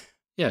Wing.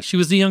 Yeah, she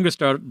was the youngest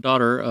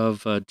daughter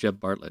of Jeb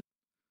Bartlett.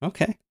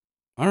 Okay.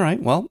 All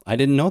right. Well, I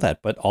didn't know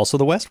that, but also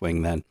the West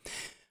Wing then.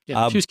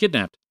 Yeah, she was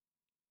kidnapped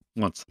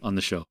once on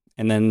the show.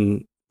 And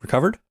then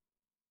recovered?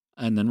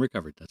 And then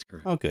recovered. That's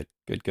correct. Oh, good.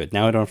 Good.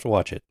 Now I don't have to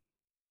watch it.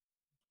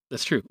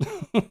 That's true.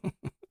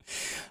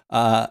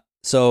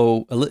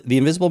 So The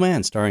Invisible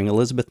Man, starring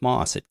Elizabeth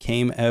Moss, it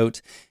came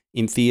out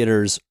in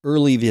theaters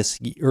earlier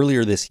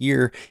this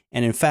year.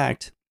 And in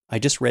fact, I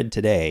just read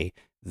today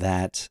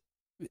that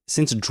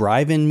since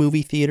drive-in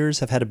movie theaters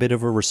have had a bit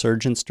of a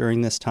resurgence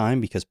during this time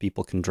because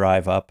people can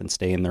drive up and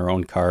stay in their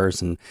own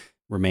cars and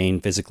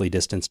remain physically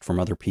distanced from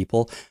other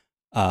people,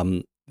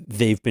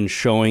 they've been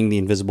showing The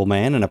Invisible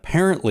Man, and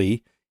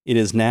apparently it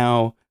is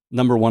now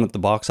number 1 at the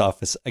box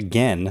office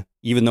again,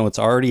 even though it's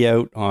already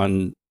out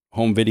on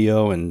home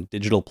video and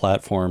digital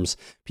platforms.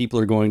 People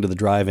are going to the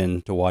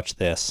drive-in to watch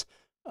this,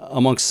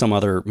 amongst some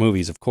other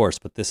movies, of course,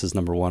 but this is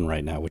number 1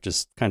 right now, which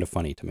is kind of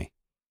funny to me.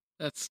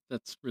 That's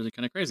really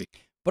kind of crazy.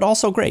 But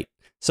also great.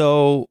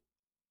 So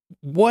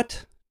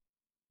what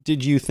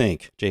did you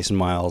think, Jason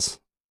Miles,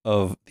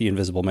 of The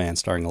Invisible Man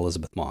starring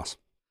Elizabeth Moss?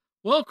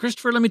 Well,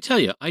 Christopher, let me tell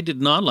you, I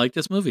did not like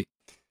this movie.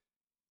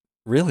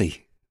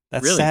 Really?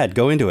 That's sad.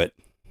 Go into it.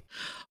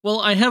 Well,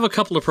 I have a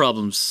couple of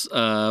problems.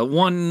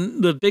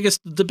 One, the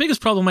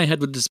biggest problem I had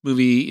with this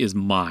movie is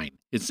mine.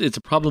 It's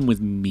a problem with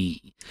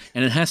me,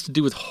 and it has to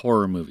do with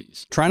horror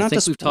movies. Try not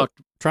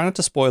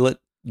to spoil it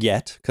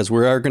yet, because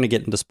we are going to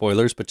get into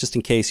spoilers, but just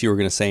in case you were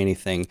going to say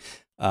anything,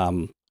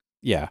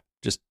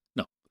 just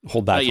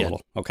hold back a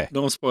little. Okay.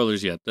 No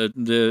spoilers yet.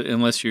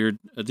 Unless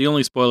the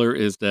only spoiler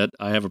is that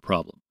I have a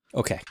problem.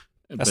 Okay.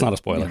 That's not a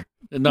spoiler.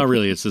 Yeah, not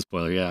really. It's a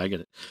spoiler. Yeah, I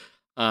get it.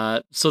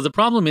 So the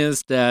problem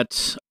is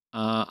that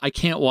I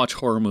can't watch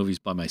horror movies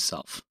by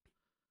myself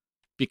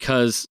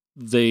because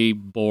they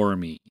bore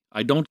me.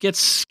 I don't get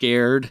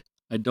scared.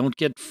 I don't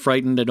get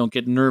frightened. I don't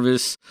get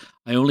nervous.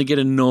 I only get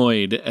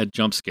annoyed at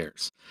jump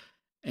scares.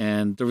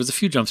 And there was a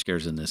few jump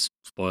scares in this.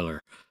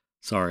 Spoiler.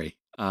 Sorry.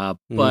 But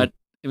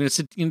I mean, it's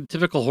a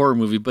typical horror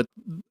movie, but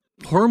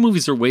horror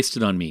movies are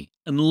wasted on me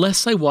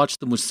unless I watch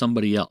them with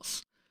somebody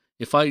else.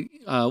 If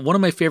one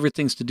of my favorite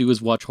things to do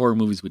is watch horror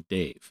movies with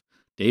Dave.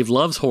 Dave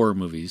loves horror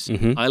movies.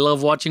 Mm-hmm. I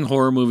love watching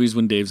horror movies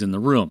when Dave's in the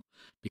room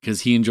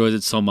because he enjoys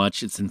it so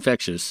much. It's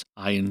infectious.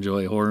 I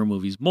enjoy horror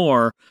movies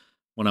more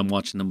when I'm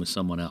watching them with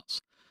someone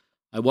else.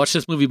 I watched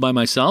this movie by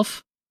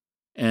myself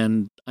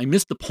and I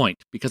missed the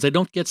point because I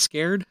don't get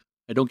scared.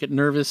 I don't get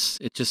nervous.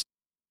 It just,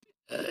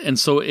 and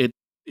so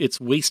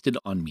it's wasted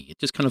on me. It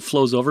just kind of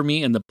flows over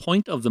me. And the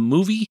point of the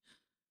movie,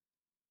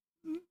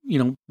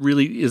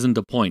 really isn't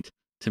a point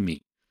to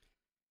me.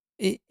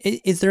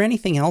 Is there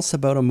anything else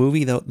about a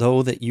movie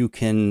though that you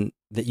can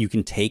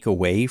take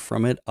away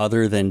from it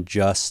other than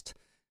just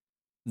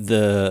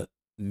the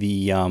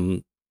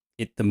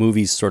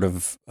movie's sort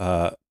of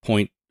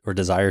point or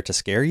desire to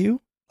scare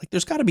you? Like,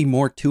 there's got to be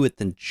more to it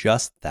than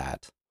just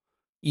that,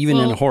 even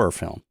in a horror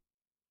film.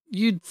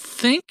 You'd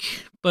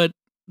think, but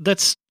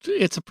it's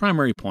a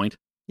primary point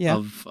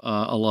of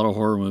a lot of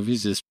horror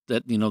movies is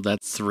that, that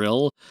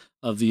thrill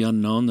of the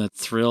unknown, that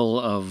thrill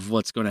of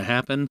what's going to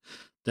happen,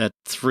 that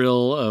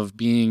thrill of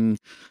being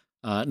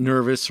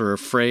nervous or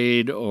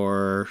afraid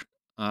or,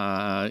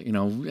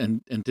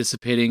 and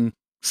anticipating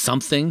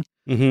something.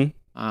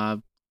 Mm-hmm.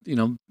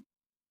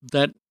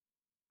 That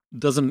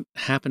doesn't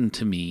happen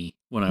to me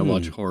when I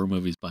watch horror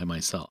movies by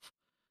myself.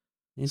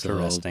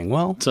 Interesting.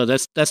 So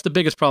that's the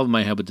biggest problem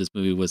I had with this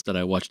movie was that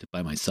I watched it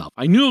by myself.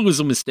 I knew it was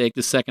a mistake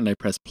the second I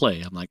pressed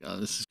play. I'm like, oh,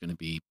 this is going to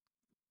be,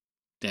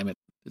 damn it,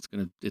 it's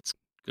going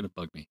to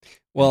bug me.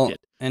 Well,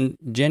 and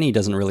Jenny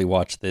doesn't really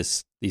watch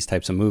these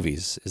types of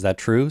movies. Is that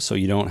true? So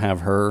you don't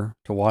have her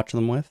to watch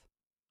them with?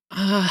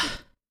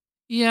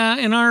 Yeah,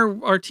 and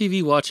our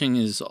TV watching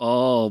is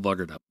all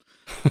buggered up.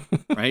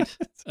 Right?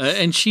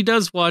 And she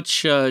does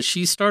watch,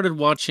 she started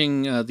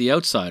watching The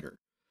Outsider.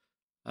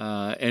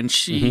 And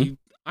she,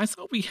 I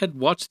thought we had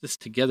watched this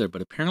together,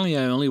 but apparently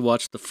I only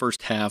watched the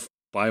first half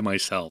by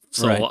myself.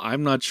 So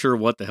I'm not sure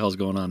what the hell's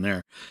going on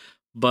there.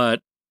 But,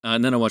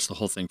 and then I watched the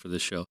whole thing for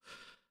this show.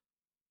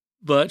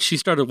 But she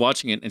started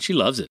watching it and she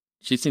loves it.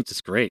 She thinks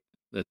it's great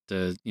that,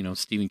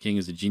 Stephen King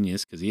is a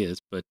genius because he is,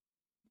 but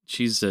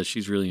she's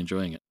really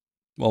enjoying it.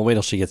 Well, wait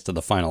till she gets to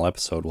the final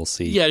episode. We'll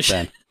see. Yeah,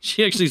 then.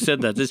 She actually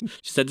said that.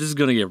 She said, this is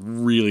going to get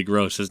really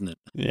gross, isn't it?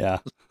 Yeah.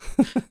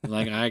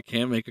 Like, I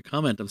can't make a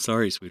comment. I'm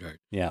sorry, sweetheart.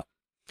 Yeah.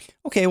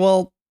 Okay,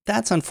 well,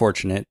 that's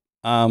unfortunate.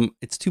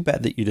 It's too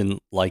bad that you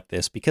didn't like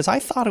this because I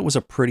thought it was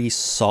a pretty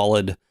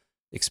solid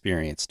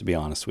experience, to be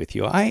honest with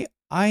you. I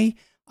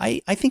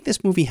think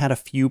this movie had a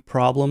few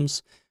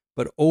problems,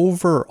 but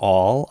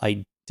overall,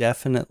 I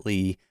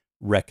definitely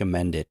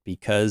recommend it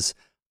because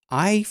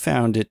I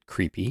found it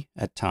creepy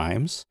at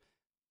times.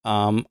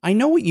 I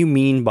know what you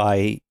mean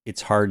by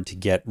it's hard to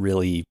get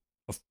really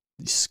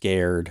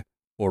scared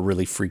or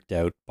really freaked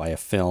out by a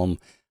film.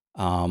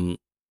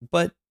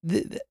 But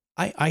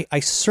I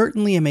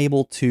certainly am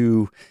able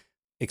to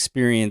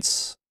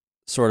experience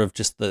sort of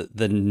just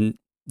the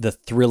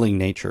thrilling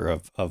nature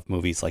of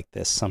movies like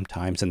this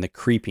sometimes and the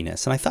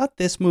creepiness. And I thought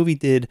this movie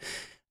did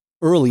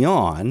early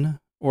on,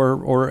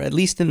 or at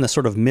least in the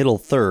sort of middle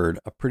third,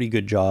 a pretty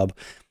good job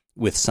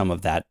with some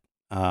of that.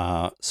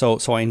 So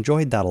I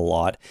enjoyed that a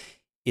lot.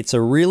 It's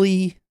a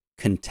really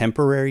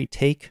contemporary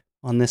take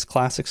on this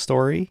classic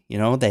story.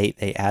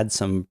 They add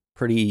some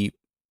pretty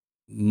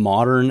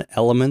modern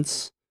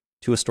elements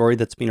to a story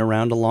that's been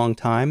around a long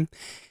time.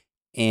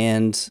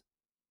 And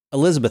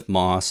Elisabeth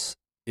Moss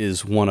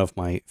is one of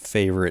my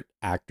favorite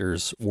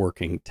actors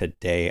working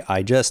today.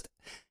 I just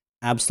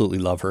absolutely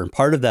love her. And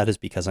part of that is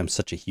because I'm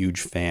such a huge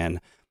fan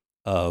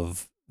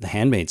of The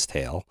Handmaid's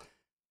Tale.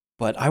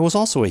 But I was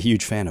also a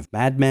huge fan of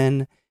Mad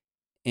Men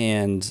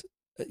and,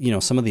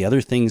 some of the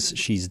other things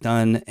she's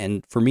done.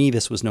 And for me,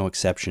 this was no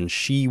exception.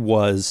 She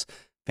was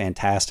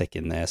fantastic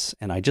in this.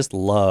 And I just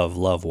love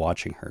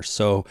watching her.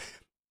 So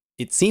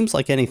it seems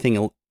like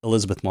anything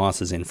Elisabeth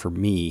Moss is in for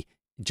me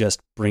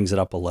just brings it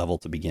up a level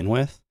to begin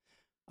with.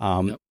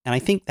 And I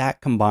think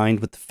that combined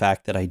with the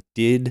fact that I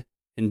did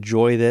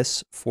enjoy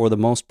this for the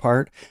most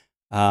part,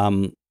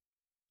 I'd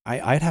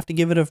have to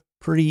give it a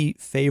pretty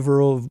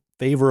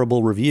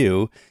favorable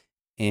review.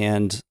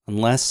 And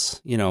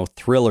unless,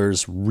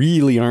 thrillers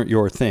really aren't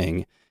your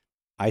thing,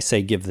 I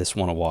say give this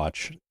one a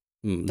watch.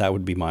 That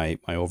would be my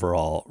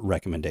overall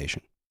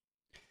recommendation.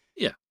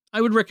 Yeah,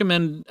 I would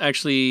recommend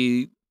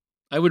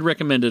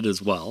it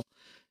as well.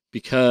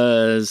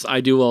 Because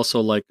I do also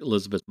like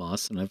Elisabeth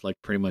Moss, and I've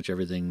liked pretty much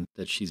everything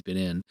that she's been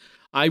in.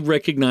 I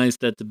recognize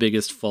that the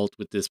biggest fault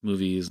with this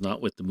movie is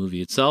not with the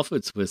movie itself;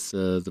 it's with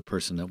the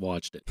person that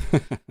watched it.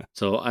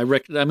 So I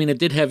mean, it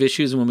did have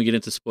issues, and when we get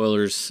into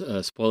spoiler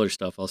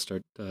stuff, I'll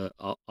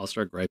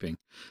start griping.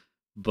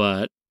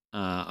 But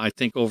I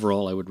think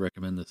overall, I would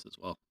recommend this as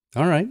well.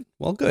 All right,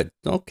 well, good.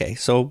 Okay,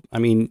 so I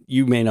mean,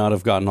 you may not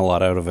have gotten a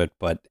lot out of it,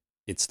 but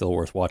it's still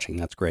worth watching.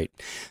 That's great.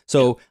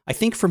 So I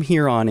think from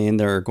here on in,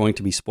 there are going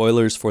to be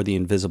spoilers for The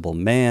Invisible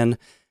Man.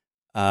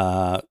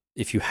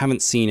 If you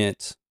haven't seen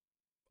it,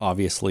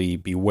 obviously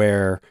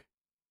beware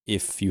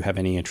if you have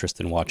any interest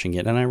in watching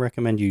it, and I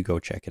recommend you go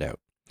check it out.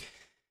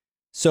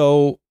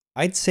 So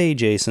I'd say,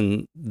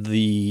 Jason,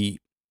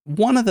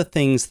 one of the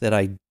things that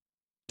I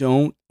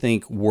don't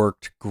think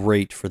worked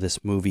great for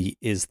this movie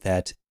is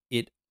that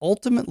it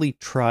ultimately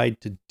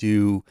tried to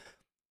do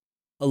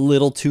a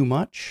little too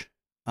much.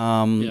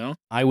 I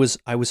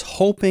was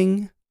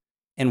hoping,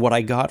 and what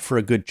I got for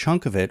a good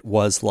chunk of it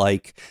was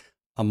like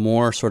a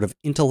more sort of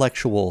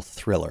intellectual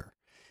thriller.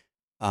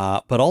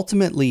 But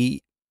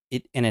ultimately,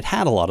 it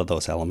had a lot of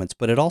those elements,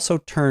 but it also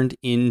turned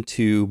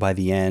into, by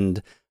the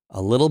end,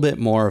 a little bit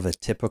more of a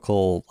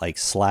typical like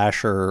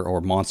slasher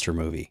or monster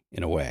movie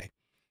in a way.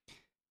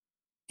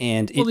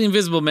 And The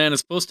Invisible Man is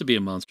supposed to be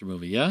a monster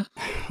movie, yeah?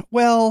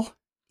 Well,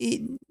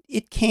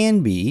 it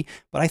can be,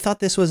 but I thought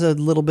this was a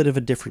little bit of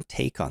a different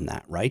take on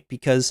that, right?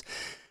 Because,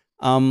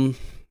 I'm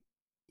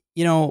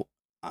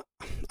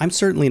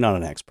certainly not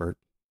an expert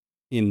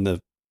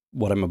in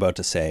what I'm about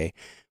to say,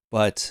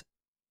 but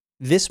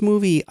this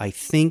movie, I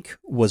think,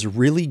 was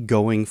really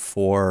going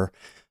for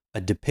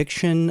a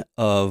depiction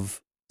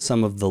of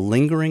some of the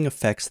lingering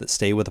effects that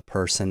stay with a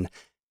person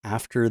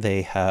after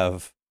they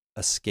have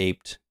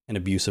escaped an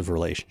abusive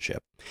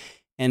relationship.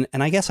 And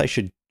I guess I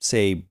should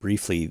say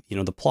briefly,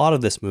 the plot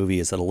of this movie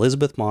is that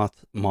Elizabeth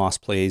Moss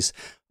plays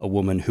a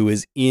woman who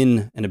is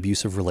in an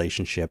abusive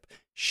relationship.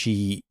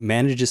 She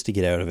manages to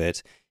get out of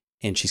it,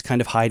 and she's kind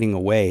of hiding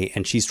away,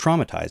 and she's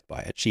traumatized by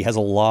it. She has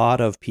a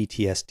lot of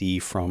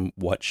PTSD from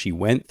what she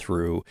went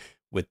through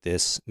with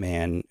this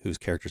man whose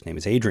character's name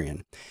is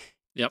Adrian.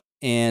 Yep.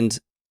 And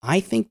I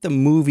think the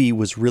movie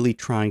was really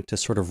trying to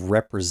sort of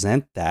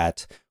represent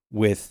that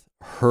with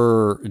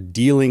her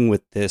dealing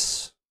with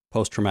this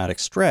post-traumatic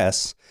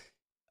stress,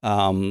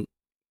 through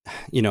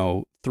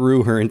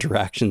her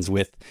interactions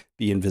with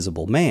the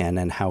Invisible Man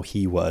and how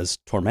he was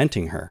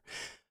tormenting her.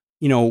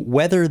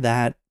 Whether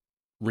that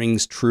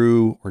rings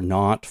true or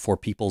not for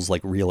people's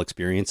like real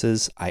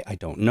experiences, I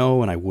don't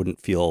know, and I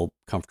wouldn't feel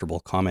comfortable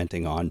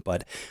commenting on,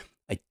 but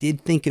I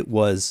did think it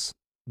was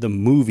the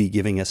movie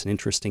giving us an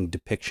interesting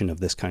depiction of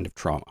this kind of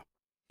trauma.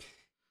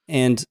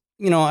 And,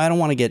 I don't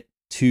want to get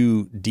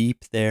too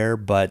deep there,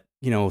 but,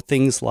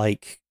 things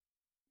like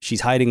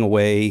she's hiding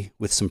away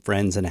with some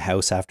friends in a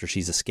house after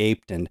she's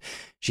escaped, and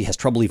she has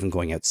trouble even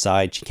going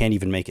outside. She can't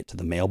even make it to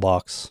the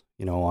mailbox,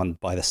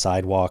 by the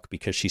sidewalk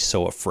because she's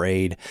so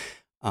afraid,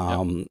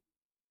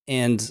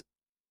 and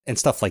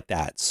stuff like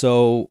that.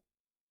 So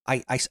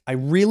I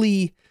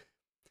really,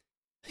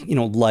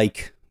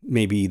 like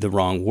maybe the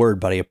wrong word,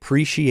 but I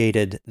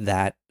appreciated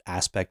that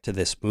aspect to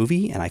this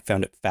movie, and I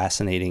found it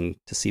fascinating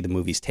to see the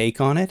movie's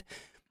take on it.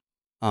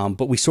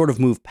 But we sort of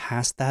move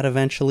past that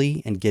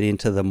eventually and get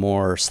into the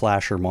more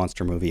slasher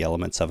monster movie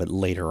elements of it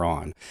later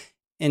on.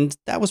 And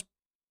that was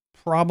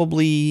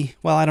probably,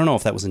 well, I don't know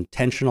if that was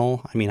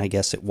intentional. I mean, I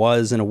guess it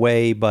was in a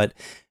way, but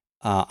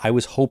I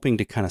was hoping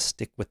to kind of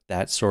stick with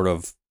that sort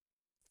of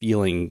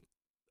feeling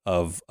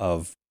of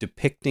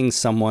depicting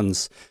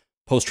someone's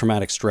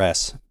post-traumatic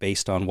stress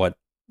based on what,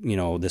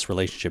 this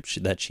relationship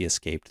that she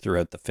escaped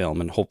throughout the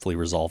film, and hopefully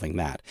resolving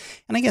that.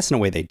 And I guess in a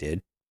way they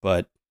did,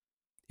 but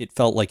it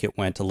felt like it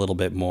went a little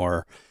bit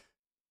more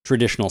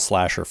traditional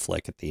slasher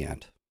flick at the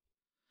end.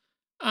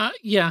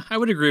 Yeah, I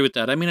would agree with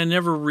that. I mean, I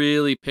never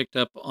really picked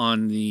up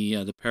on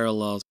the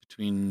parallels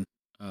between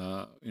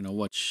the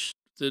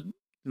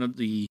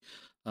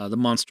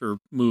monster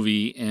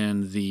movie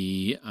and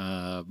the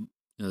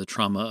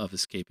trauma of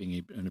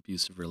escaping an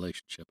abusive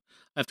relationship.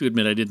 I have to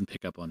admit, I didn't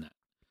pick up on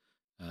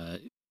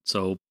that.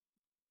 So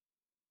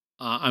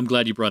I'm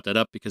glad you brought that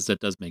up because that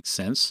does make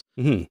sense.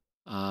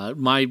 Mm-hmm.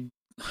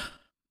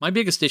 My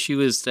biggest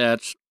issue is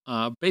that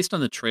based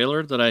on the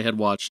trailer that I had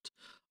watched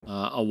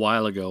a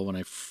while ago when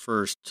I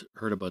first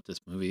heard about this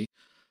movie,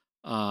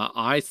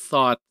 I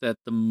thought that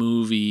the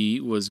movie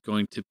was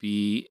going to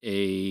be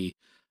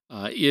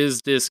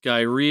is this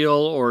guy real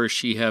or is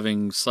she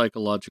having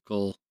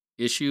psychological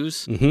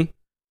issues? Mm-hmm.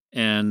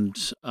 And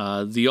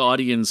the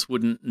audience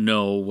wouldn't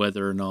know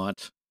whether or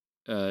not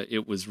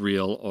it was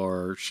real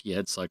or she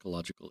had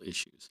psychological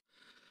issues.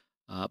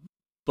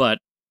 But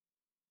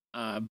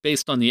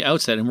based on the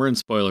outset, and we're in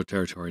spoiler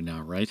territory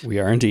now, right? We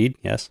are indeed,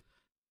 yes.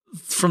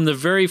 From the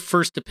very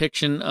first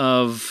depiction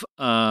of,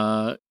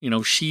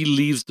 she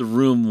leaves the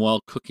room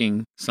while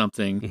cooking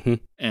something, mm-hmm.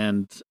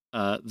 and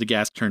the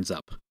gas turns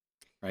up,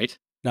 right?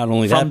 Not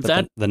only that,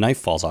 but the knife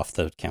falls off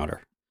the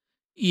counter.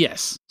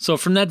 Yes. So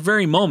from that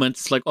very moment,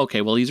 it's like,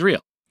 okay, well, he's real,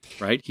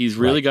 right? He's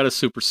really got a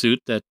super suit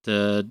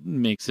that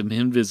makes him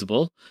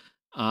invisible.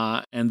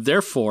 And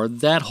therefore,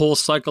 that whole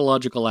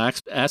psychological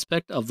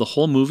aspect of the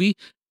whole movie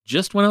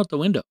just went out the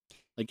window.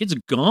 Like, it's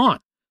gone.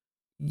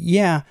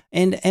 Yeah,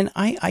 and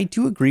I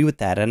do agree with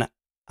that. And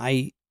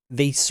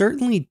they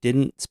certainly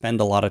didn't spend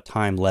a lot of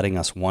time letting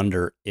us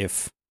wonder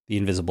if the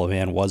Invisible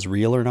Man was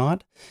real or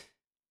not.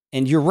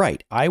 And you're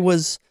right. I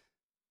was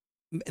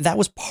that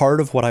was part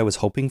of what I was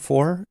hoping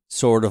for,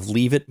 sort of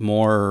leave it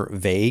more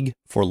vague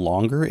for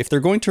longer. If they're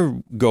going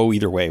to go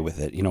either way with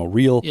it,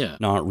 real,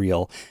 not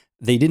real,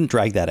 they didn't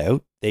drag that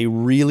out. They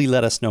really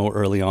let us know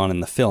early on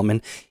in the film.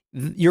 And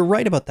you're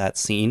right about that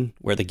scene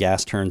where the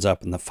gas turns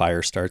up and the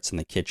fire starts in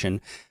the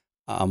kitchen.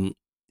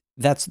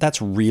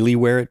 That's really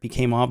where it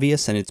became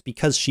obvious, and it's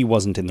because she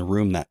wasn't in the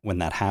room when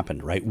that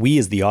happened, right? We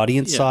as the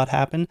audience saw it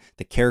happen.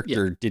 The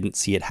character didn't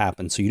see it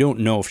happen, so you don't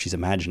know if she's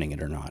imagining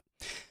it or not.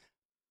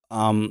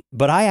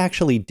 But I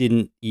actually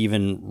didn't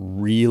even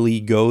really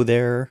go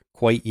there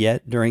quite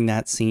yet during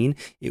that scene.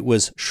 It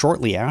was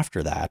shortly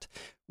after that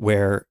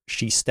where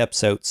she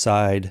steps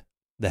outside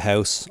the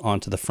house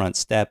onto the front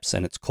steps,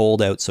 and it's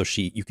cold out, so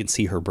you can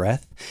see her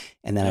breath.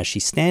 And then as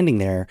she's standing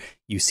there,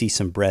 you see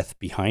some breath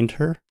behind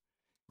her.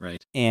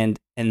 Right. And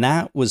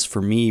that was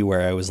for me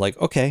where I was like,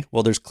 okay,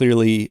 well, there's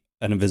clearly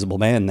an invisible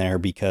man there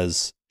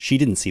because she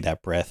didn't see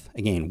that breath.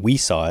 Again, we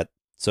saw it.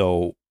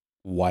 So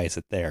why is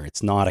it there?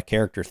 It's not a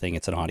character thing.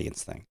 It's an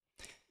audience thing.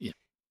 Yeah.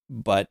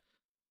 But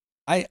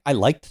I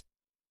liked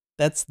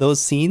those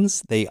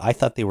scenes. I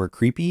thought they were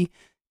creepy.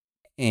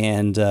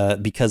 And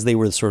because they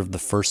were sort of the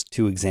first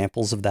two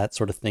examples of that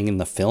sort of thing in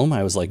the film,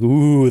 I was like,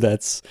 ooh,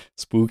 that's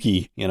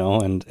spooky,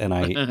 and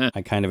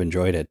I kind of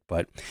enjoyed it.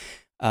 But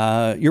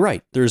you're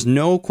right. There's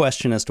no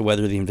question as to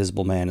whether the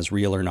Invisible Man is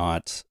real or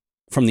not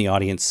from the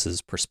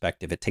audience's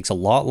perspective. It takes a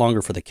lot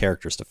longer for the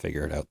characters to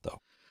figure it out, though.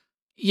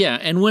 Yeah,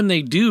 and when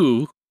they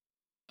do,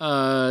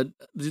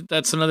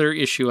 that's another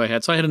issue I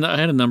had. So I had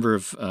a number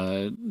of,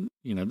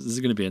 this is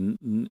going to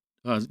be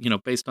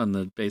based on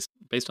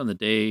the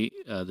day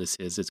this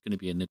is, it's going to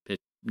be a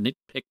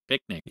nitpick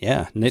picnic.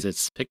 Yeah,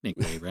 it's picnic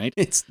day, right?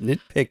 It's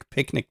nitpick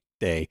picnic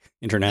day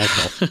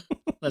international.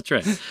 That's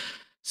right.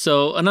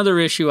 So another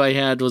issue I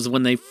had was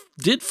when they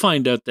did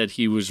find out that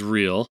he was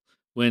real,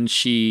 when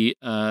she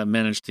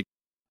managed to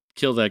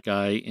kill that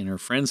guy in her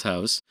friend's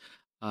house.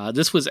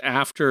 This was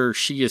after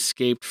she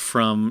escaped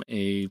from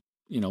a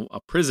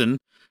prison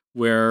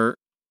where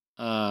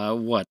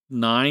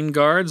 9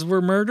 guards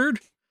were murdered.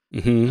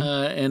 Mm-hmm.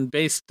 And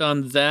based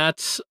on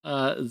that,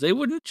 they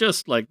wouldn't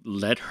just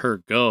let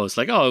her go. It's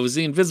like, oh, it was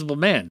the Invisible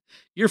Man.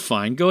 You're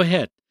fine. Go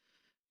ahead.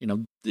 There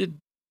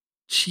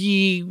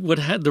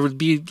would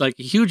be a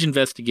huge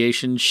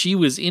investigation. She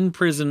was in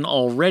prison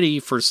already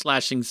for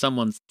slashing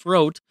someone's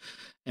throat.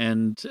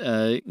 And,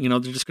 they're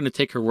just going to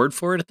take her word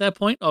for it at that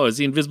point. Oh, it's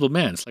the Invisible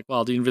Man. It's like,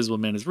 well, the Invisible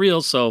Man is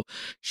real. So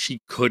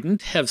she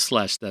couldn't have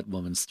slashed that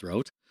woman's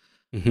throat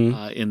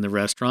in the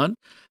restaurant.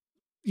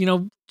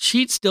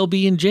 She'd still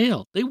be in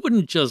jail. They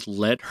wouldn't just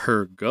let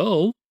her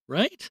go,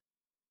 right?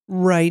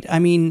 Right. I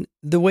mean,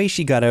 the way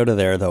she got out of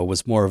there, though,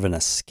 was more of an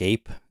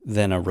escape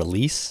than a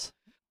release.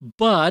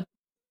 But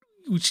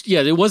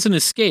it was an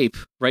escape,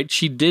 right?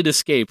 She did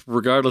escape,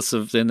 regardless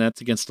of, then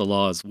that's against the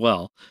law as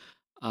well.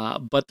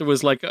 But there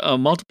was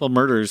multiple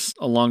murders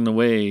along the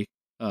way,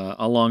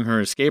 along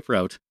her escape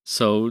route.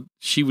 So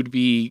she would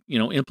be,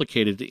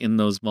 implicated in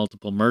those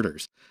multiple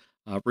murders,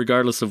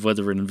 regardless of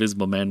whether an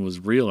Invisible Man was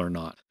real or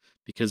not.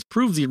 Because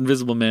prove the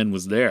Invisible Man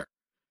was there,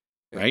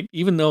 right?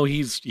 Even though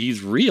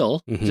he's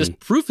real, just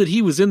proof that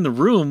he was in the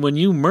room when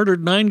you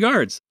murdered 9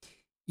 guards.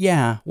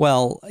 Yeah,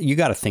 well, you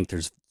got to think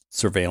there's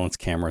surveillance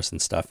cameras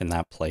and stuff in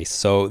that place.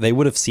 So they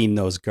would have seen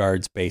those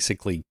guards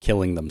basically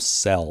killing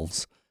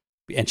themselves,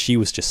 and she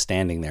was just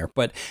standing there.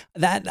 But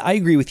that, I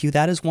agree with you,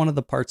 that is one of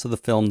the parts of the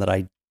film that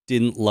I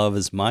didn't love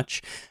as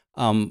much.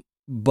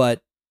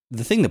 But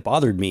the thing that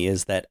bothered me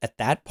is that at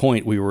that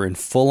point we were in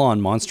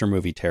full-on monster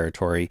movie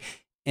territory,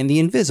 and the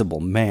Invisible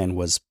Man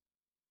was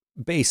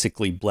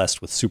basically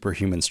blessed with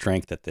superhuman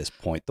strength at this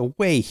point, the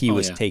way he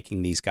was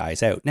taking these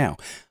guys out. Now,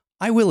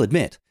 I will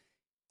admit,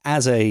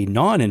 as a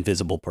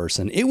non-invisible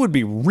person, it would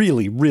be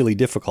really, really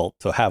difficult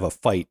to have a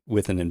fight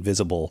with an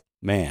invisible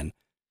man.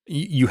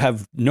 You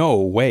have no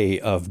way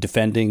of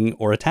defending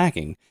or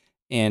attacking,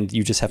 and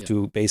you just have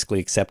to basically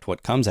accept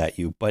what comes at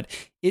you. But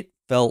it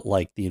felt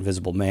like the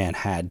Invisible Man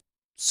had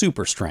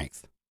super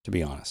strength, to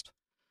be honest.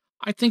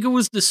 I think it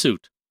was the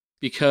suit.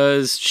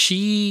 Because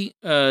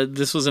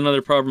this was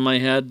another problem I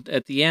had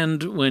at the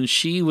end. When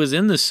she was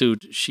in the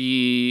suit,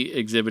 she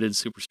exhibited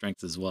super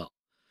strength as well.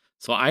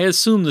 So I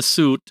assume the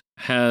suit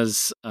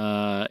has,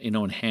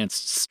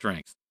 enhanced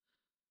strength.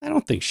 I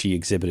don't think she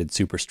exhibited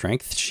super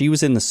strength. She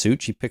was in the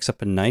suit. She picks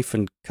up a knife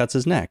and cuts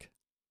his neck.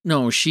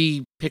 No,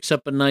 she picks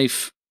up a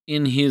knife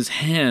in his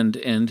hand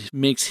and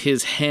makes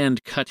his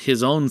hand cut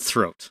his own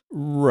throat.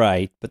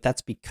 Right, but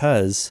that's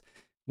because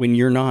when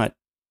you're not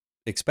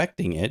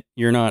expecting it,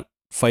 you're not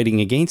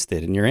fighting against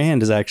it, and your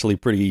hand is actually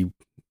pretty,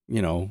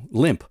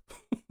 limp.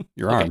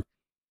 Your arm.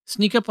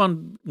 Sneak up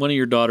on one of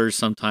your daughters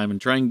sometime and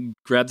try and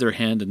grab their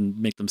hand and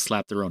make them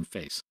slap their own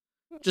face.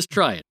 Just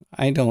try it.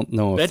 I don't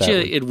know if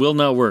it will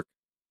not work.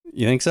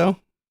 You think so?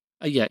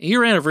 Yeah,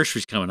 your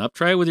anniversary's coming up.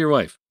 Try it with your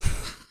wife.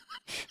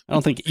 I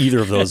don't think either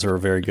of those are a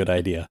very good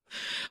idea.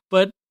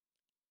 But,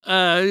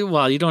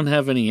 you don't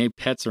have any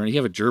pets or anything.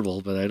 You have a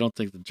gerbil, but I don't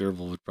think the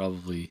gerbil would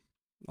probably...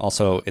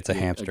 Also, it's a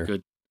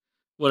hamster.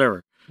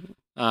 Whatever.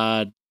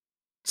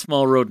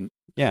 Small rodent.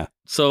 Yeah.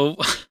 So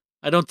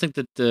I don't think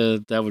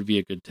that that would be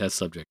a good test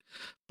subject.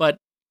 But,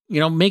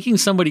 making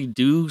somebody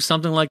do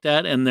something like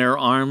that and their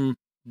arm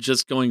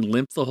just going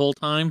limp the whole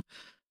time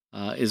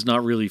is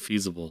not really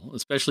feasible,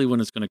 especially when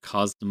it's going to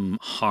cause them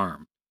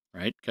harm,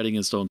 right? Cutting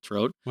his own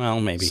throat.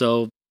 Well, maybe.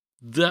 So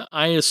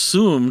I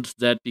assumed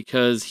that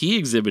because he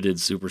exhibited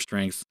super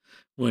strength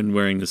when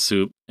wearing the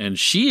suit and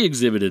she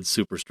exhibited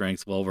super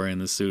strength while wearing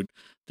the suit,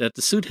 that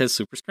the suit has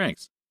super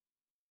strength.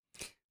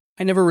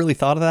 I never really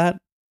thought of that,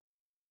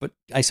 but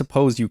I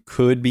suppose you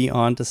could be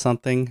onto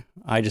something.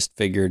 I just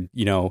figured,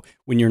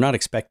 when you're not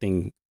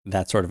expecting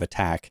that sort of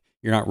attack,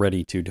 you're not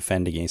ready to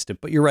defend against it.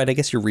 But you're right. I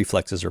guess your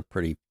reflexes are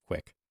pretty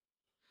quick.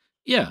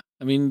 Yeah.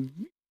 I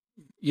mean,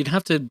 you'd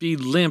have to be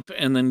limp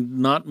and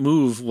then not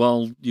move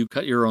while you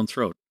cut your own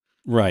throat.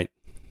 Right.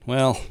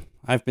 Well,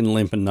 I've been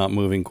limp and not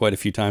moving quite a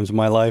few times in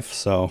my life,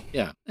 so...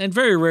 Yeah, and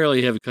very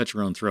rarely have you cut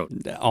your own throat.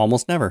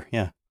 Almost never,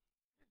 yeah.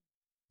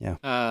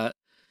 Yeah.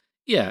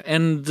 Yeah,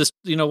 and this,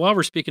 while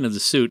we're speaking of the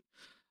suit,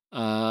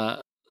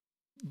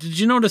 did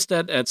you notice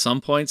that at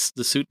some points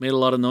the suit made a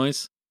lot of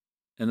noise?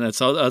 And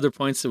at other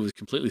points it was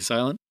completely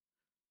silent?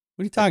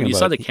 What are you talking about? You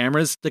saw the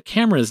cameras,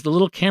 the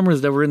little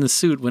cameras that were in the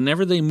suit,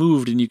 whenever they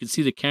moved and you could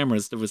see the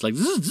cameras, there was like...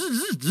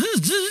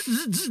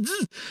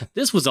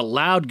 This was a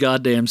loud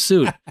goddamn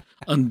suit,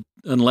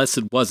 unless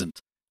it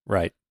wasn't.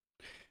 Right.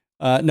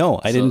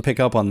 No, I didn't pick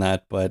up on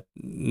that, but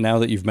now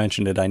that you've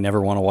mentioned it, I never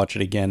want to watch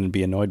it again and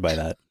be annoyed by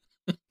that.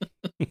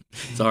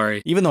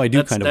 Sorry. Even though I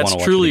do kind of want to watch it.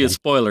 That's truly a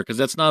spoiler, because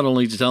that's not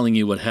only telling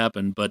you what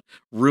happened, but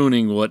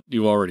ruining what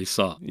you already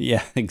saw.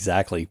 Yeah,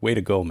 exactly. Way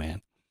to go,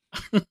 man.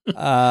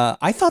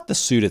 I thought the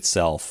suit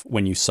itself,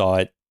 when you saw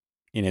it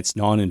in its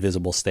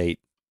non-invisible state,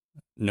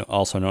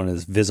 also known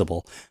as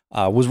visible,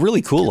 was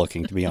really cool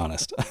looking, to be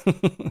honest.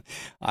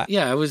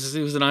 Yeah, it was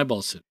an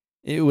eyeball suit.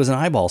 It was an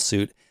eyeball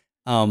suit.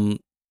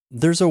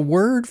 There's a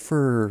word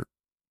for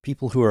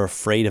people who are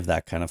afraid of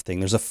that kind of thing.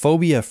 There's a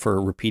phobia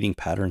for repeating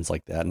patterns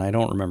like that, and I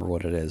don't remember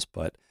what it is,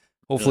 but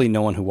hopefully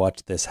no one who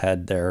watched this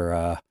had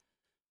their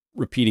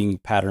repeating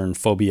pattern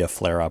phobia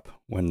flare up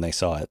when they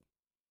saw it.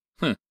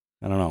 I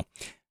don't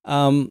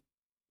know.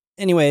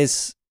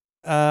 Anyways,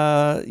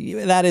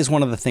 that is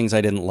one of the things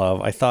I didn't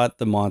love. I thought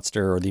the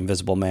monster or the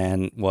Invisible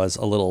Man was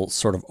a little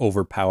sort of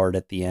overpowered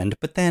at the end,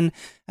 but then,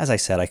 as I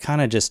said, I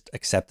kind of just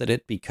accepted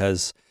it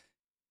because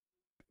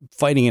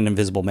fighting an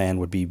Invisible Man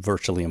would be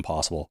virtually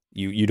impossible.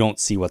 You don't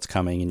see what's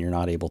coming and you're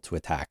not able to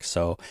attack.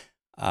 So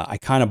I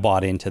kind of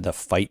bought into the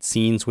fight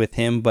scenes with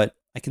him, but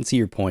I can see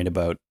your point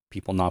about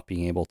people not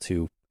being able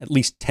to at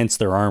least tense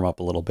their arm up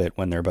a little bit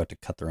when they're about to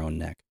cut their own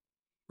neck.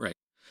 Right.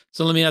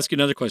 So let me ask you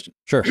another question.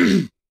 Sure.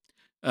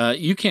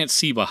 You can't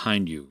see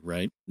behind you,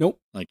 right? Nope.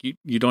 Like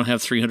you don't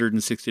have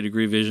 360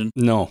 degree vision?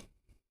 No.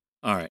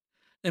 All right.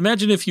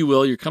 Imagine, if you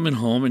will, you're coming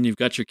home and you've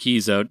got your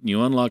keys out and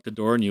you unlock the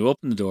door and you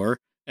open the door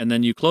and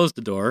then you close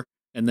the door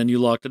and then you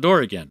lock the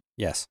door again.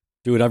 Yes.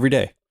 Do it every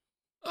day.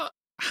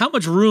 How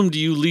much room do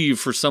you leave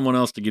for someone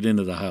else to get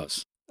into the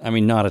house? I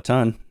mean, not a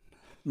ton.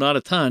 Not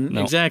a ton.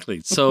 No.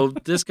 Exactly. So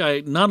this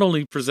guy not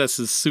only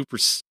possesses super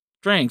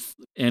strength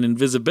and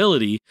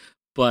invisibility,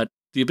 but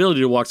the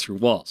ability to walk through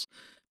walls,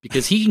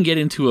 because he can get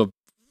into a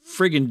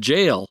friggin'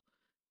 jail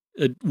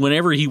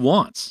whenever he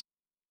wants,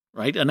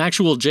 right? An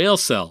actual jail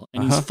cell.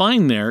 And he's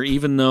fine there,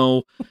 even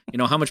though,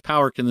 how much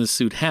power can this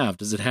suit have?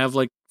 Does it have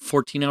like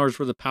 14 hours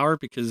worth of power?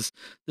 Because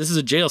this is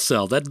a jail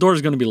cell. That door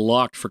is going to be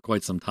locked for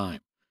quite some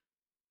time.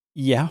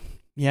 Yeah,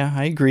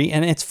 I agree.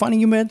 And it's funny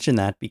you mention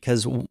that,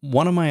 because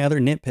one of my other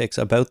nitpicks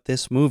about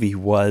this movie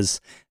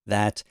was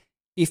that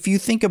if you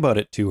think about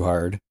it too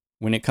hard,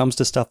 when it comes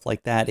to stuff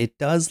like that, it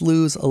does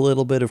lose a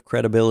little bit of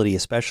credibility,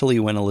 especially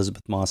when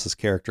Elizabeth Moss's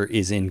character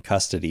is in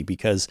custody,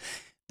 because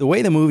the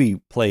way the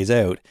movie plays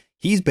out,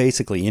 he's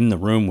basically in the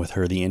room with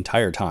her the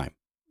entire time.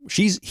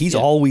 He's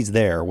always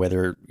there,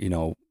 whether,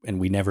 and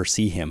we never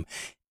see him.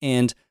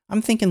 And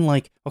I'm thinking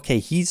like,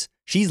 okay,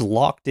 she's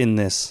locked in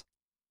this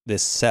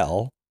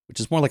cell, which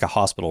is more like a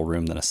hospital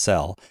room than a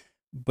cell,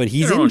 but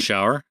he's in her own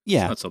shower.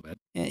 Yeah. It's not so bad.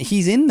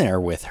 He's in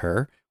there with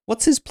her.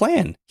 What's his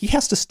plan? He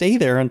has to stay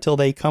there until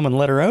they come and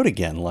let her out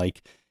again,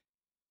 like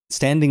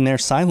standing there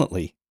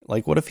silently.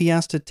 Like, what if he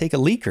has to take a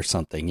leak or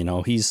something?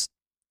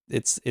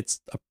 It's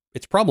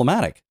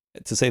problematic,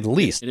 to say the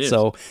least. It is.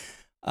 So,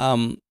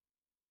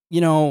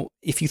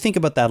 if you think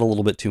about that a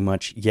little bit too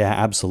much, yeah,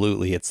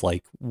 absolutely. It's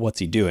like, what's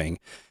he doing?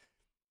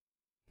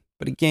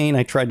 But again,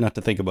 I tried not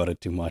to think about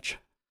it too much.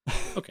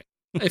 Okay.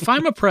 If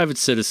I'm a private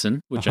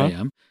citizen, which I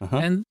am,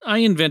 and I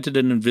invented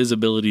an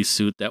invisibility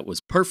suit that was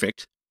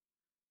perfect,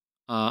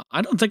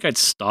 I don't think I'd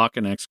stalk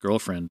an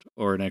ex-girlfriend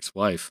or an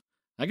ex-wife.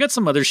 I got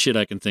some other shit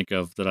I can think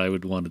of that I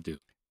would want to do.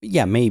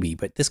 Yeah, maybe,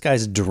 but this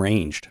guy's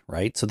deranged,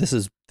 right? So this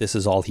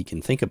is all he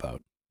can think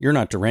about. You're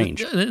not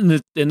deranged.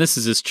 And this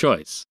is his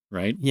choice,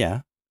 right?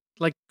 Yeah.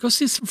 Like, go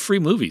see some free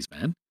movies,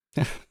 man.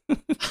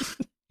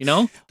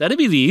 That'd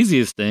be the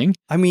easiest thing.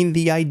 I mean,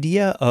 the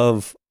idea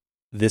of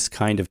this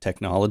kind of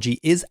technology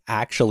is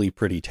actually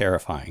pretty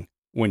terrifying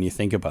when you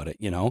think about it,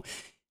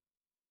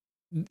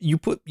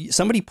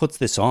 Somebody puts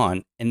this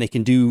on and they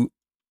can do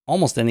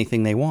almost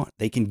anything they want.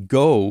 They can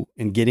go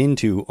and get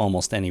into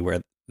almost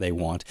anywhere they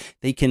want.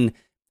 They can,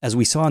 as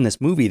we saw in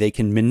this movie, they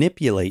can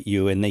manipulate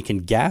you and they can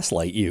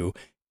gaslight you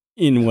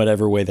in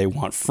whatever way they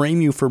want,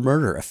 frame you for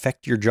murder,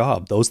 affect your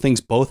job. Those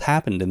things both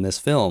happened in this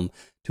film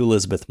to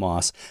Elisabeth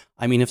Moss.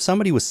 I mean, if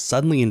somebody was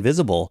suddenly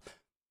invisible,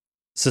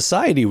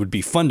 society would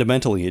be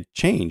fundamentally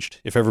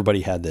changed if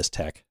everybody had this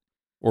tech.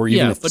 Or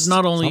even if but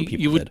not only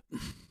you would.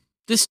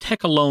 This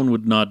tech alone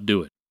would not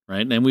do it,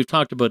 right? And we've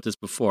talked about this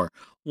before.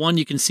 One,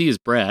 you can see his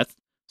breath,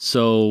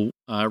 so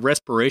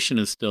respiration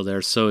is still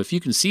there. So if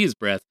you can see his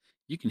breath,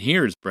 you can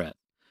hear his breath.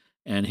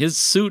 And his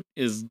suit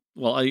is,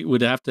 well,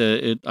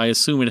 I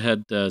assume it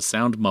had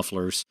sound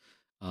mufflers,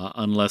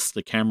 unless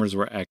the cameras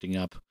were acting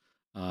up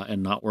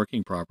and not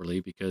working properly,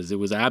 because it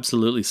was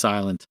absolutely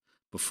silent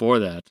before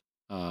that.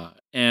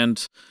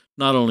 And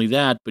not only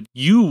that, but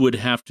you would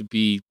have to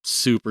be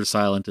super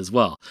silent as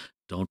well.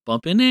 Don't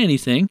bump into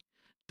anything.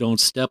 Don't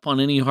step on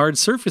any hard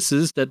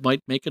surfaces that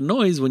might make a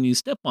noise when you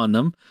step on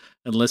them,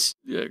 unless,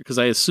 because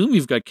I assume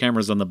you've got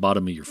cameras on the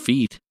bottom of your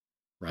feet,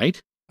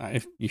 right?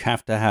 You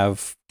have to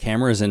have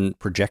cameras and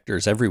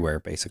projectors everywhere,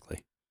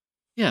 basically.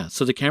 Yeah,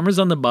 so the cameras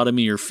on the bottom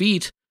of your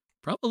feet,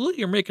 probably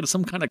you're making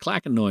some kind of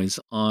clacking noise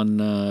on,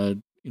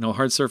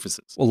 hard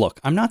surfaces. Well, look,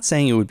 I'm not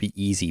saying it would be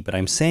easy, but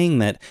I'm saying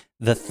that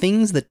the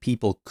things that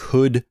people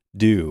could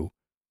do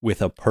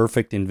with a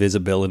perfect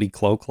invisibility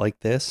cloak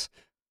like this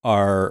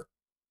are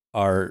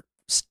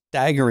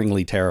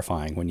staggeringly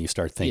terrifying when you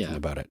start thinking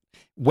about it.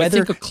 I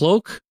think a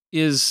cloak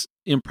is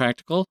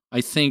impractical.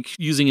 I think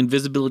using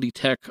invisibility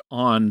tech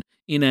on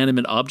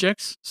inanimate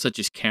objects, such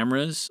as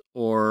cameras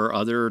or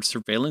other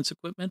surveillance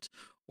equipment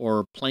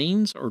or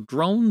planes or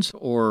drones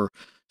or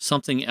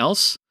something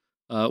else,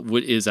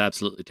 is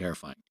absolutely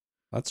terrifying.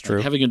 That's true.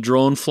 Like having a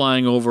drone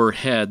flying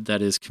overhead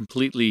that is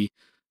completely,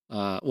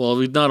 it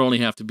would not only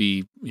have to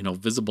be,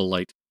 visible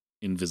light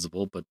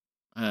invisible, but,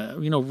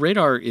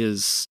 radar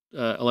is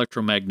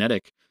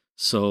electromagnetic.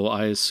 So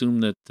I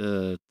assume that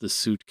the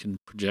suit can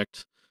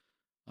project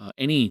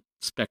any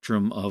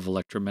spectrum of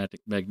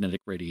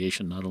electromagnetic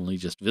radiation, not only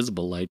just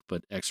visible light,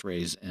 but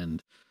X-rays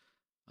and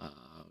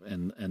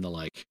the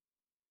like.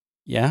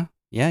 Yeah,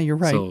 you're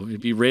right. So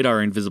it'd be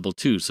radar invisible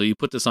too. So you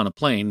put this on a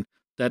plane,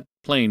 that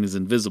plane is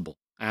invisible,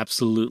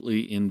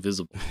 absolutely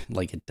invisible,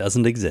 like it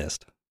doesn't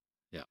exist.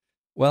 Yeah.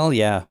 Well,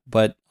 yeah,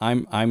 but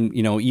I'm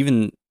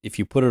even if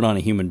you put it on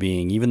a human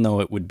being, even though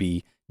it would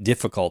be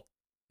difficult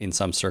in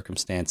some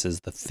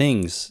circumstances, the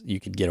things you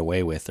could get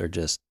away with are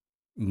just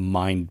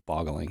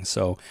mind-boggling.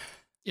 So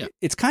yeah,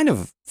 it's kind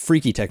of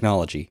freaky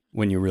technology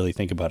when you really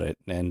think about it.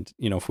 And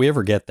if we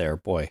ever get there,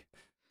 boy,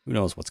 who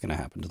knows what's going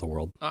to happen to the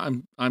world?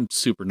 I'm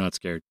super not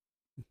scared.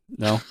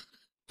 No,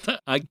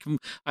 I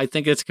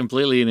think it's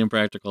completely an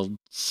impractical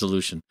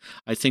solution.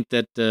 I think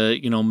that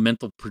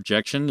mental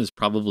projection is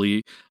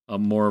probably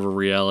more of a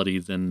reality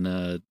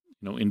than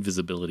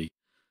invisibility.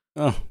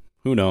 Oh,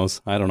 who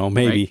knows? I don't know.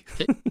 Maybe.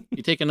 Right?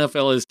 You take enough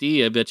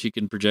LSD, I bet you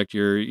can project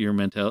your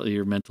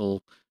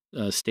mental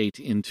state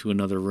into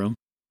another room.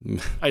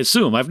 I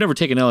assume. I've never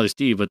taken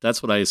LSD, but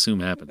that's what I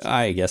assume happens.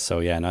 I guess so.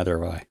 Yeah,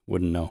 neither have I.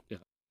 Wouldn't know. Yeah.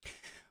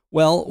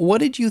 Well, what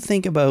did you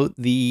think about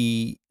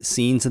the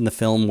scenes in the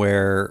film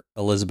where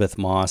Elisabeth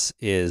Moss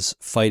is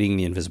fighting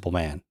the Invisible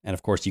Man? And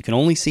of course, you can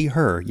only see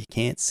her. You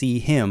can't see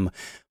him,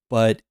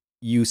 but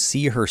you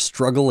see her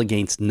struggle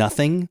against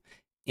nothing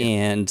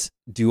and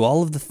do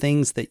all of the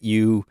things that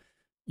you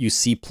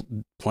see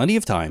plenty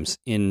of times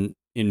in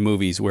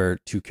movies where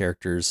two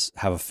characters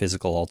have a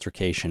physical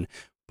altercation,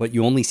 but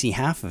you only see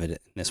half of it in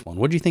this one.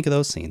 What do you think of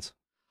those scenes?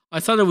 I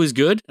thought it was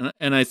good,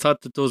 and I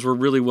thought that those were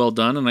really well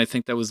done, and I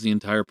think that was the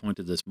entire point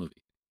of this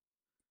movie,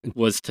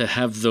 was to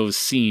have those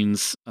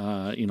scenes,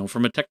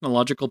 from a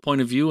technological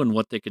point of view and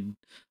what they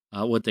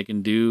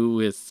can do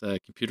with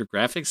computer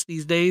graphics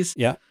these days.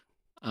 Yeah,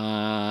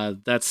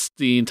 that's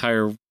the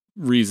entire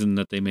reason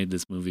that they made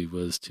this movie,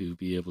 was to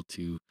be able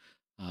to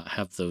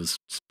have those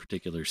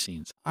particular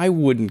scenes. I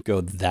wouldn't go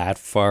that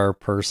far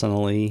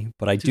personally,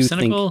 but I do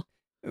cynical? think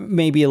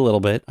maybe a little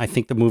bit. I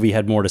think the movie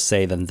had more to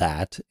say than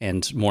that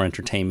and more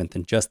entertainment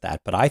than just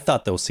that. But I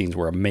thought those scenes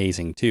were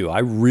amazing too. I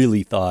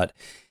really thought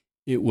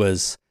it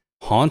was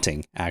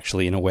haunting,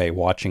 actually, in a way,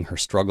 watching her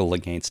struggle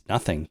against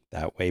nothing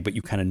that way. But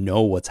you kind of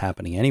know what's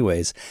happening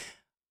anyways.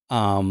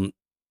 And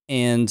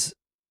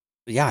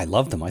yeah, I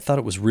loved them. I thought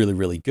it was really,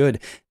 really good.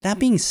 That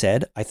being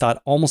said, I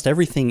thought almost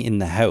everything in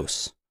the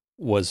house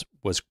was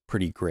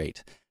pretty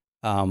great.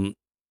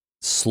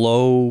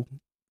 Slow,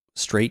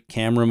 straight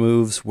camera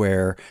moves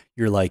where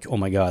you're like, oh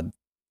my God,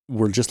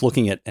 we're just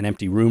looking at an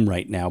empty room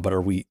right now, but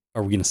are we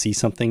going to see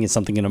something? Is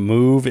something going to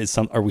move?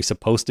 Are we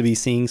supposed to be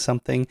seeing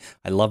something?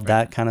 I love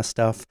that kind of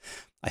stuff.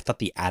 I thought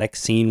the attic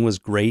scene was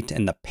great,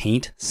 and the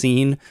paint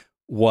scene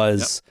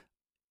was,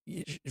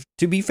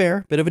 to be fair,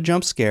 a bit of a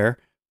jump scare,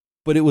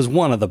 but it was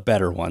one of the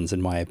better ones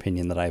in my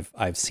opinion that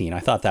I've seen. I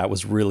thought that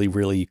was really,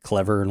 really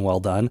clever and well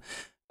done.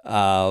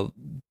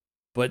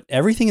 But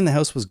everything in the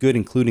house was good,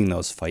 including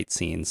those fight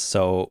scenes.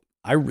 So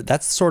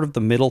that's sort of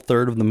the middle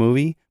third of the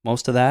movie,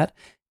 most of that.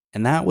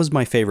 And that was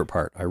my favorite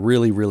part. I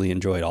really, really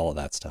enjoyed all of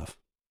that stuff.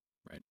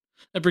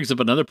 That brings up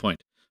another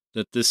point,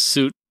 that this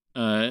suit,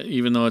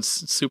 even though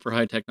it's super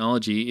high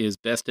technology, is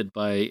bested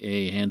by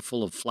a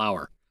handful of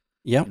flour.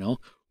 Yep. You know,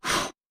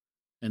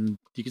 and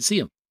you can see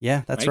them.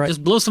 Yeah, that's right.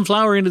 Just blow some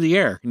flour into the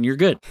air and you're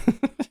good.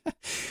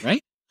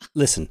 Right?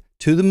 Listen,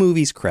 to the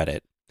movie's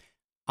credit,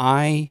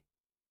 I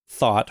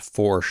thought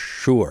for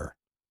sure,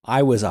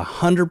 I was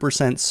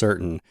 100%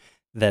 certain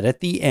that at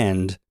the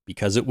end,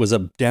 because it was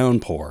a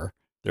downpour,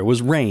 there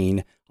was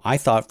rain, I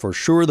thought for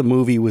sure the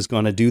movie was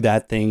going to do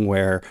that thing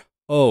where,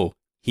 oh,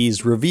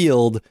 he's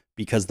revealed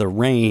because the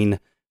rain,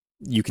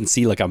 you can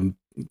see like a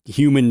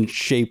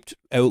human-shaped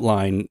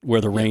outline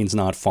where the rain's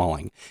not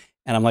falling.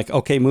 And I'm like,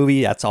 okay,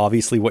 movie, that's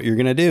obviously what you're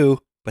going to do.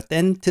 But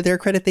then, to their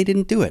credit, they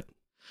didn't do it.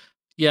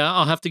 Yeah,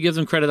 I'll have to give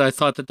them credit. I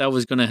thought that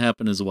was going to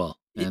happen as well.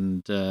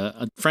 And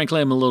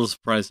frankly, I'm a little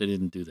surprised they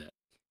didn't do that.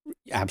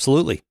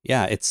 Absolutely.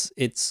 Yeah,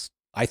 it's.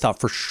 I thought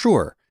for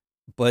sure.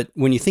 But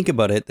when you think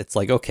about it, it's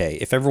like, okay,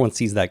 if everyone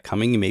sees that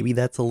coming, maybe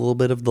that's a little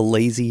bit of the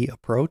lazy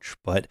approach.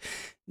 But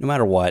no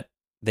matter what,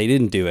 they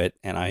didn't do it,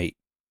 and I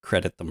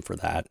credit them for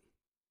that.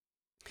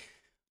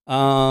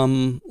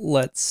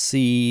 Let's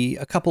see.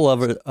 A couple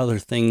of other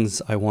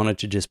things I wanted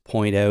to just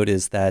point out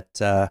is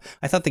that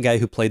I thought the guy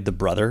who played the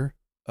brother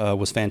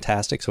was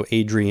fantastic. So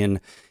Adrian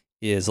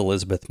is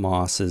Elizabeth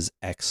Moss's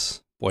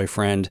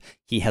ex-boyfriend.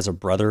 He has a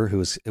brother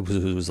who's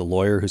a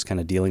lawyer who's kind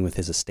of dealing with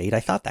his estate.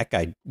 I thought that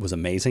guy was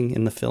amazing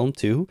in the film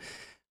too.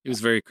 He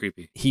was very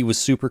creepy. He was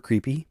super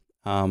creepy.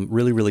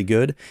 Really, really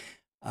good.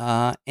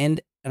 And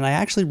I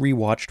actually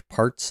rewatched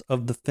parts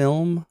of the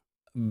film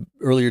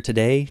earlier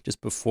today, just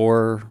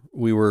before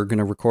we were going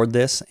to record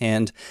this,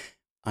 and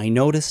I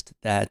noticed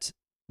that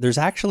there's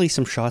actually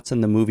some shots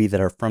in the movie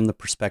that are from the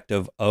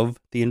perspective of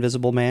the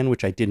Invisible Man,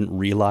 which I didn't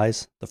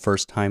realize the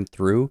first time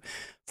through.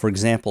 For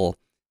example,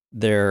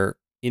 they're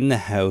in the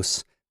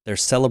house, they're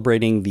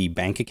celebrating the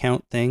bank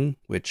account thing,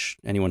 which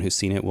anyone who's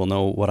seen it will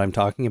know what I'm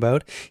talking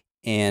about,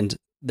 and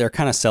they're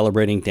kind of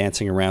celebrating,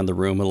 dancing around the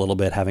room a little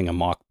bit, having a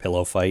mock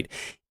pillow fight,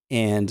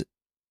 and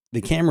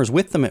the camera's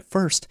with them at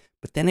first,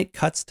 but then it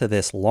cuts to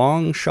this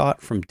long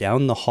shot from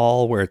down the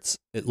hall where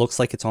it looks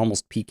like it's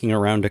almost peeking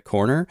around a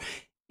corner.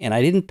 And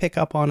I didn't pick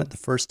up on it the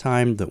first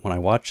time. That when I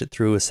watched it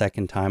through a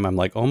second time, I'm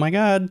like, oh my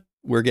God,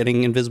 we're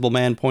getting Invisible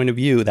Man point of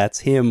view.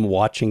 That's him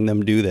watching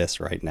them do this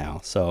right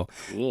now. So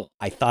cool.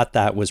 I thought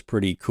that was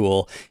pretty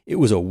cool. It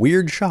was a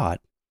weird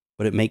shot,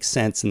 but it makes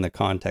sense in the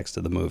context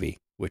of the movie,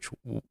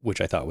 which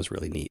I thought was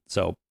really neat.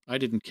 So I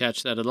didn't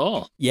catch that at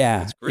all. Yeah,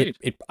 that's great.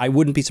 I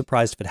wouldn't be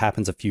surprised if it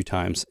happens a few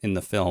times in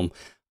the film.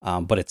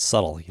 But it's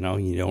subtle,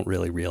 you don't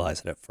really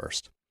realize it at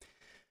first.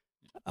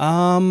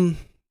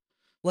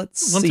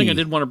 Let's see. One thing I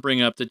did want to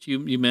bring up that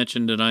you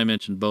mentioned and I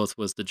mentioned both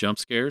was the jump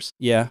scares.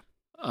 Yeah.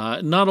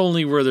 Not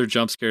only were there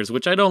jump scares,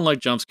 which I don't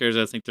like jump scares,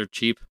 I think they're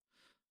cheap,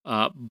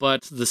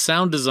 but the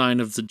sound design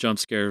of the jump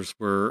scares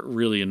were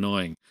really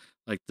annoying.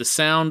 Like the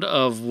sound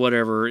of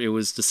whatever, it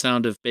was the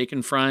sound of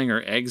bacon frying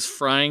or eggs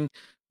frying,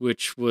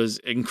 which was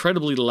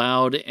incredibly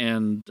loud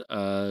and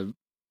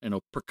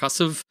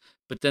percussive.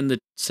 But then the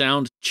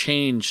sound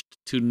changed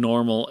to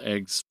normal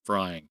eggs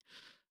frying.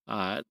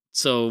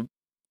 So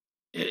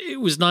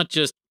it was not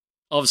just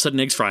all of a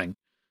sudden eggs frying.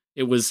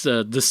 It was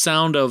the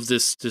sound of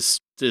this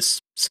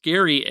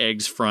scary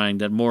eggs frying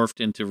that morphed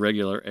into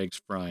regular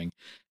eggs frying.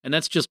 And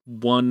that's just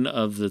one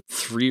of the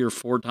 3 or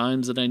 4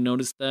 times that I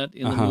noticed that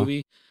in the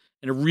movie.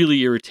 And it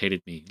really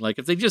irritated me. Like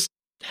if they just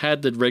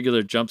had the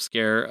regular jump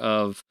scare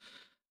of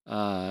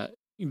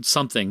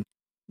something,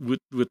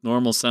 with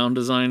normal sound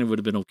design, it would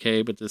have been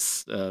okay, but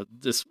this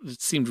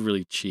it seemed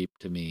really cheap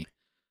to me.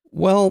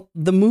 Well,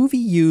 the movie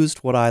used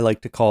what I like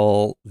to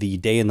call the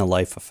day in the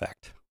life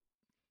effect.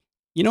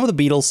 You know the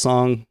Beatles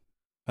song,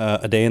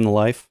 A Day in the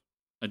Life?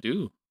 I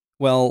do.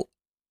 Well,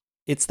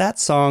 it's that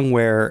song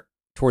where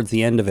towards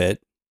the end of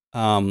it,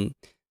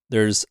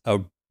 there's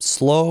a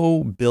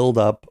slow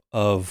buildup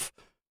of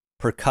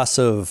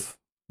percussive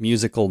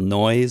musical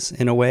noise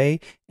in a way,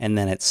 and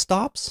then it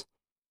stops,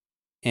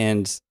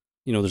 and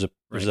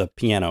there's a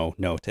piano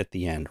note at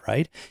the end,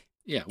 right?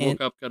 Yeah, woke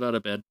up, got out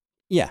of bed.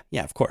 Yeah,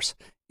 of course.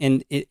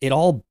 And it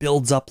all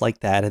builds up like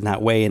that in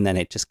that way, and then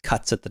it just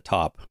cuts at the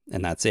top,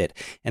 and that's it.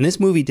 And this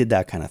movie did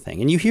that kind of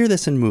thing. And you hear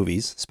this in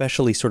movies,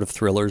 especially sort of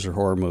thrillers or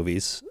horror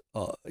movies,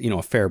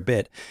 a fair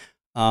bit.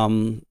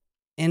 And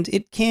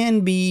it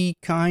can be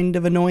kind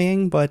of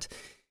annoying, but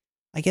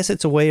I guess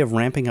it's a way of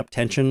ramping up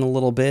tension a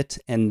little bit,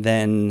 and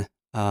then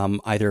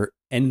either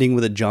ending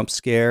with a jump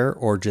scare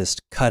or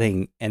just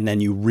cutting, and then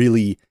you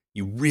really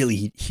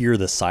hear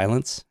the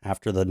silence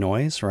after the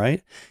noise,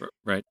 right?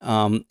 Right.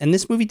 And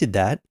this movie did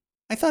that.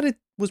 I thought it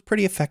was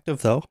pretty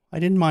effective, though. I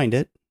didn't mind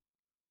it,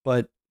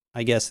 but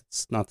I guess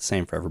it's not the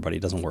same for everybody.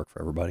 It doesn't work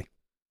for everybody.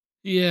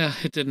 Yeah,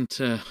 it didn't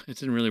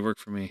really work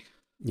for me.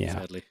 Yeah.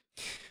 Sadly.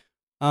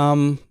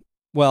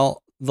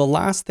 Well, the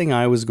last thing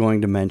I was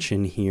going to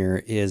mention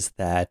here is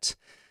that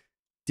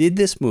did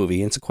this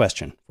movie, and it's a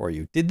question for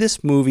you, did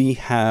this movie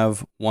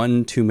have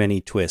one too many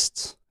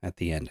twists at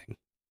the ending?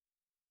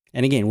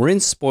 And again, we're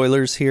in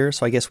spoilers here,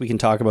 so I guess we can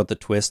talk about the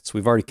twists.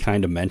 We've already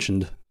kind of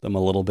mentioned them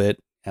a little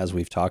bit as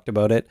we've talked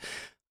about it.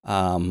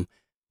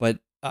 But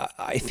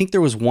I think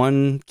there was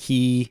one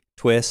key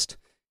twist,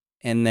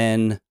 and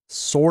then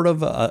sort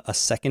of a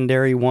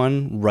secondary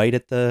one right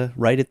at the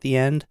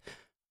end.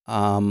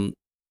 And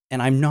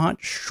I'm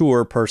not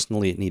sure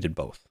personally it needed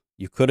both.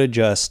 You could have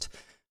just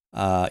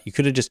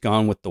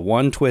gone with the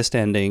one twist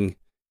ending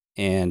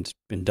and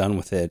been done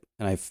with it,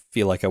 and I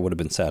feel like I would have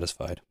been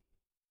satisfied.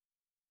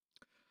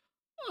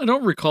 I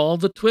don't recall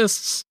the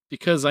twists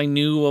because I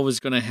knew what was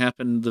going to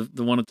happen.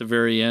 The one at the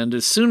very end,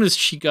 as soon as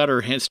she got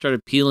her hand,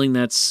 started peeling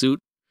that suit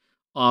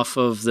off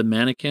of the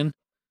mannequin,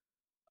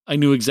 I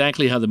knew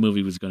exactly how the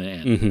movie was going to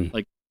end. Mm-hmm.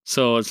 Like,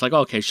 so it's like,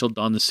 okay, she'll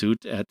don the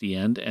suit at the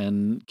end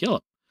and kill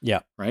him.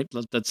 Yeah. Right.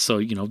 That's so,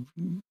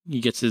 he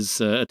gets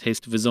his a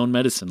taste of his own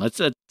medicine.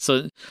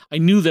 So I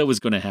knew that was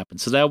going to happen.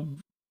 So that,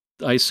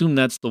 I assume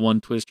that's the one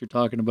twist you're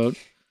talking about.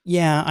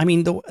 Yeah, I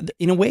mean,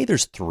 in a way,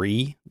 there's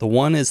three. The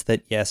one is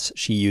that, yes,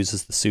 she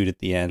uses the suit at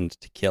the end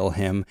to kill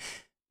him.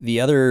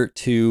 The other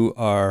two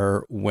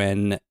are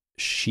when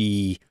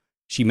she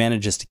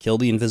manages to kill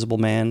the Invisible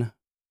Man.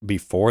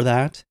 Before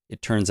that,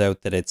 it turns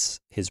out that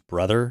it's his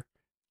brother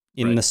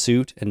in the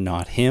suit and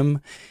not him.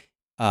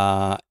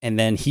 And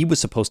then he was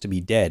supposed to be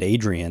dead.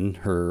 Adrian,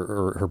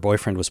 her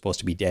boyfriend, was supposed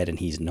to be dead, and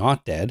he's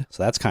not dead.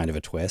 So that's kind of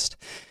a twist.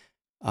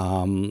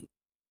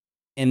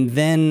 And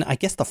then I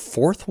guess the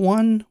fourth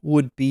one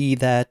would be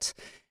that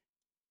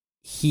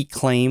he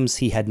claims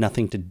he had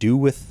nothing to do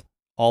with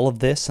all of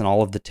this and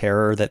all of the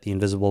terror that the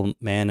Invisible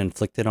Man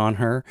inflicted on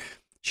her.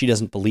 She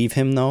doesn't believe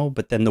him, though,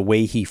 but then the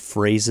way he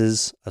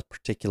phrases a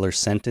particular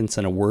sentence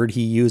and a word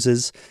he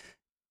uses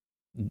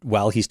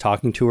while he's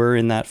talking to her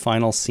in that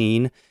final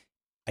scene,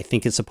 I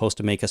think it's supposed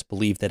to make us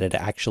believe that it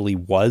actually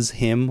was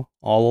him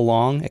all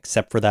along,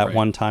 except for that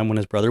one time when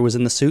his brother was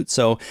in the suit.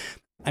 So,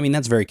 I mean,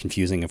 that's very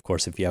confusing, of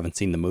course, if you haven't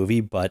seen the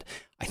movie, but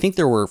I think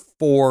there were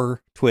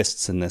 4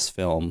 twists in this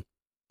film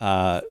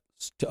of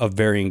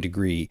varying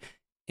degree,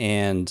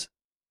 and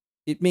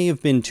it may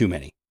have been too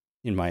many,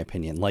 in my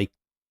opinion. Like,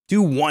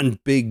 do one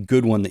big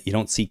good one that you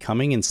don't see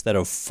coming instead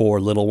of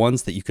 4 little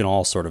ones that you can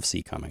all sort of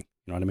see coming.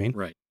 You know what I mean?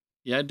 Right.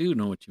 Yeah, I do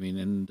know what you mean.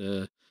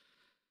 And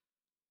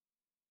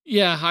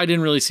yeah, I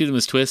didn't really see them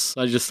as twists.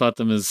 I just thought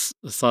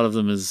of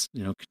them as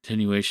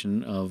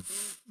continuation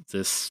of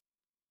this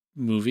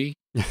movie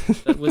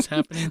that was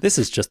happening. This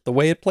is just the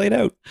way it played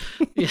out.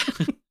 Yeah.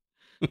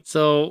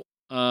 So,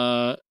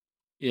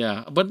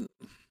 yeah, but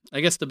I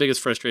guess the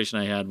biggest frustration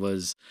I had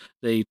was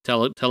they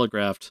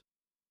telegraphed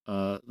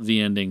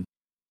the ending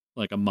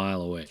like a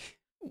mile away.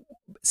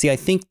 See, I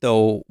think,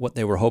 though, what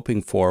they were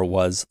hoping for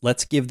was,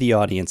 let's give the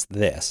audience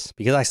this,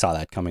 because I saw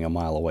that coming a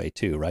mile away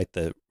too, right?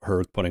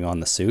 Her putting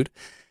on the suit.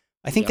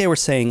 I think they were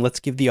saying, let's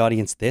give the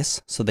audience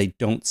this so they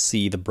don't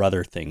see the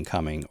brother thing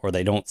coming, or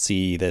they don't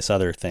see this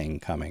other thing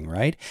coming,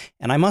 right?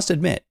 And I must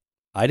admit,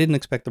 I didn't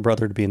expect the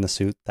brother to be in the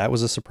suit. That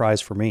was a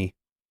surprise for me.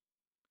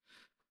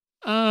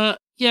 Yeah,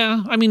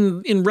 I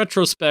mean, in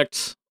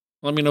retrospect,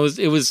 I mean,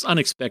 it was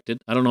unexpected.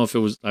 I don't know if it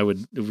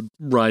would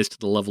rise to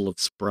the level of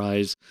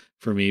surprise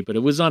for me, but it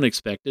was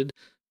unexpected,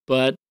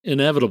 but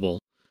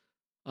inevitable.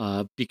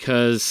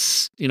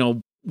 Because,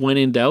 when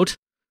in doubt,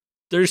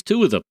 there's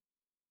 2 of them.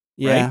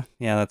 Yeah, right?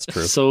 Yeah, that's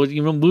true. So,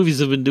 movies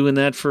have been doing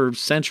that for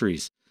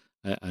centuries.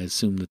 I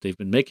assume that they've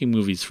been making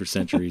movies for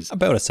centuries.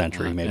 About a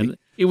century, maybe. And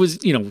it was,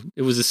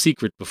 it was a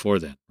secret before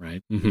then,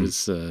 right? Mm-hmm. It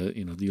was,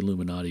 the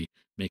Illuminati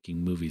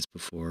making movies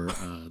before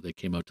they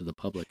came out to the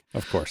public.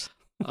 Of course.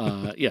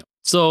 Yeah.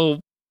 So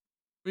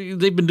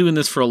they've been doing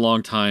this for a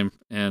long time.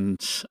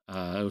 And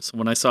so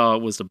when I saw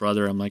it was the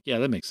brother, I'm like, yeah,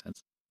 that makes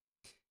sense.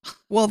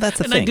 Well, that's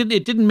the thing.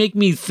 It didn't make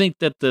me think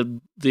that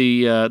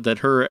that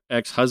her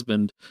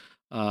ex-husband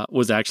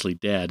was actually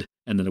dead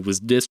and that it was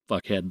this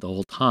fuckhead the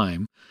whole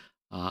time.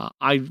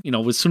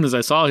 As soon as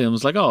I saw him, I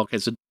was like, oh, okay,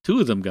 so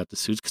 2 of them got the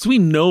suits. Because we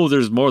know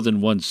there's more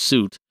than one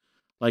suit.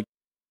 Like,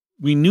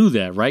 we knew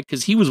that, right?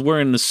 Because he was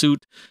wearing the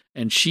suit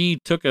and she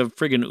took a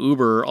friggin'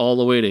 Uber all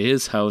the way to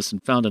his house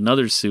and found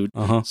another suit.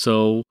 Uh-huh.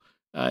 So,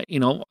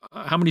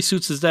 how many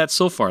suits is that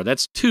so far?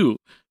 That's 2.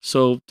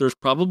 So there's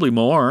probably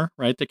more,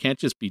 right? There can't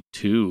just be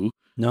 2.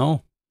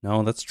 No,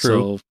 that's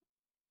true. So,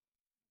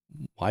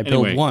 why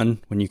build 1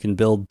 when you can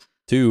build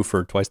 2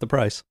 for twice the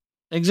price?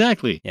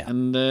 Exactly. Yeah.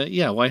 And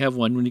why have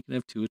 1 when you can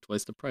have 2 at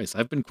twice the price?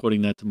 I've been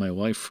quoting that to my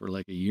wife for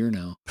like a year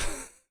now.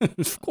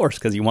 Of course,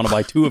 because you want to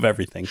buy 2 of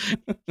everything.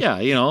 Yeah,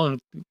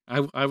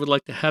 I would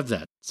like to have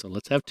that. So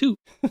let's have 2.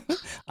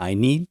 I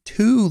need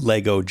 2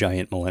 Lego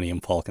giant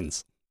Millennium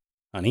Falcons,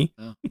 honey.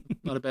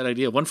 Not a bad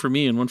idea. 1 for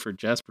me and 1 for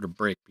Jasper to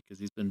break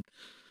because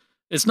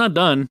it's not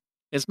done.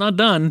 It's not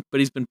done, but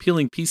he's been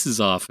peeling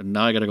pieces off, and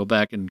now I got to go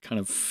back and kind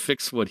of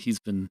fix what he's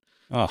been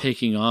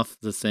taking off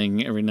the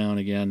thing every now and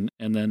again,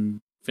 and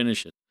then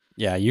finish it.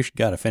 Yeah, you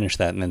got to finish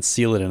that and then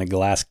seal it in a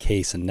glass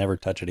case and never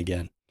touch it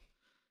again.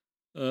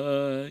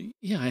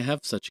 Yeah, I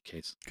have such a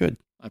case. Good.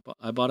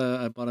 I bought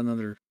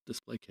another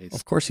display case.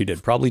 Of course you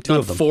did. Probably 2 Not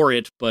of them. for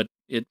it, but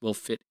it will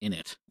fit in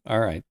it. All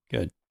right,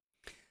 good.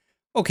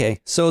 Okay,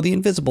 so The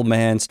Invisible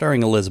Man,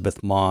 starring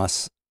Elizabeth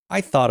Moss.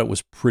 I thought it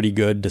was pretty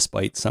good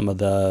despite some of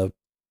the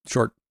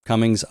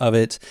shortcomings of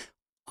it.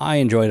 I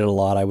enjoyed it a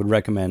lot. I would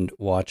recommend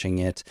watching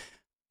it.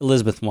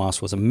 Elisabeth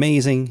Moss was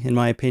amazing, in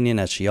my opinion,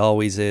 as she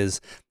always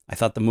is. I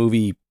thought the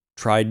movie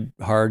tried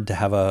hard to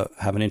have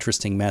an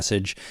interesting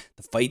message.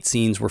 The fight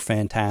scenes were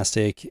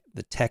fantastic.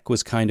 The tech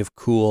was kind of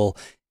cool.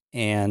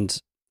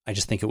 And I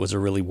just think it was a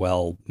really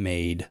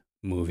well-made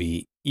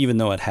movie, even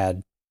though it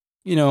had,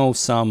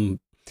 some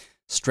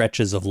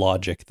stretches of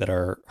logic that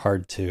are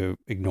hard to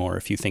ignore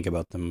if you think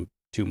about them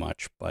too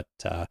much. But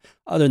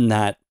other than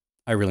that,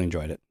 I really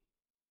enjoyed it.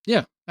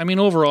 Yeah. I mean,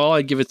 overall,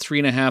 I'd give it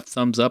 3.5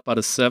 thumbs up out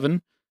of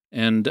 7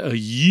 and a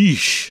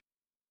yeesh.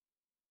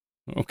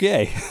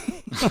 Okay.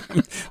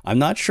 I'm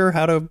not sure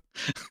how to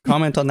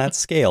comment on that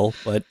scale,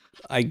 but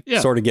I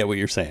sort of get what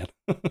you're saying.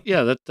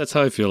 Yeah, that's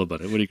how I feel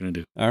about it. What are you going to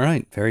do? All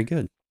right. Very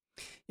good.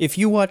 If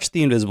you watched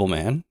The Invisible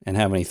Man and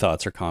have any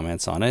thoughts or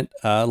comments on it,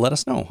 let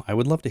us know. I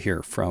would love to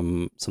hear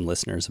from some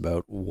listeners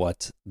about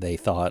what they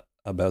thought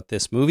about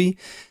this movie.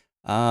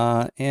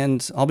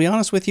 And I'll be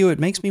honest with you, it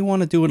makes me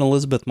want to do an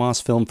Elisabeth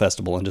Moss Film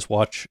Festival and just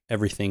watch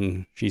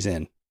everything she's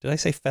in. Did I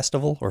say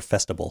festival or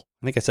festival?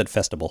 I think I said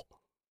festival.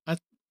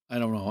 I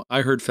don't know.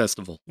 I heard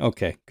festival.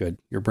 Okay, good.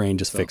 Your brain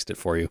just fixed it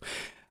for you.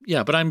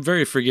 Yeah, but I'm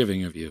very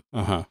forgiving of you.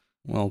 Uh-huh.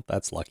 Well,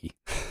 that's lucky.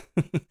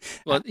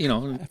 Well,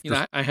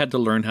 I had to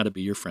learn how to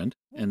be your friend,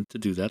 and to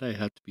do that, I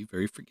have to be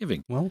very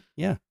forgiving. Well,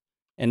 yeah.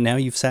 And now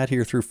you've sat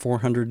here through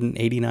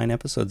 489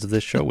 episodes of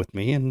this show with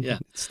me, and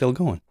it's still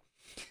going.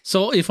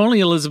 So if only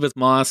Elisabeth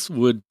Moss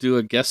would do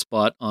a guest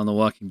spot on The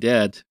Walking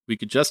Dead, we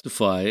could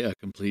justify a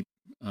complete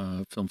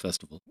film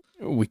festival.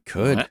 We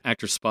could.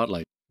 Actor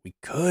spotlight. We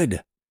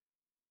could.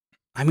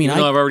 I mean,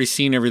 I've already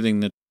seen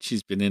everything that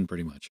she's been in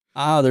pretty much.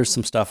 There's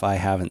some stuff I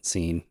haven't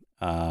seen.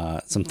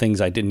 Some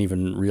things I didn't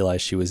even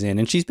realize she was in.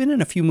 And she's been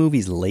in a few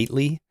movies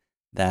lately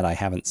that I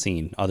haven't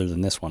seen, other than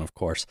this one, of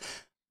course.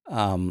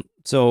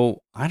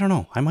 So I don't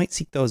know. I might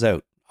seek those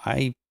out.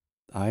 I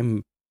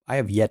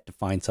have yet to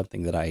find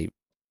something that I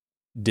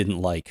didn't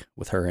like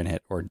with her in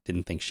it or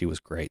didn't think she was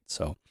great.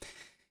 So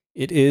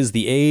it is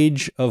the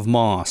age of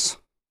Moss.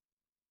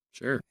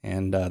 Sure.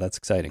 And that's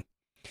exciting.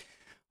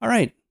 All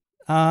right.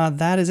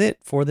 That is it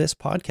for this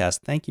podcast.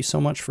 Thank you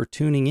so much for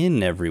tuning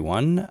in,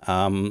 everyone.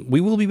 We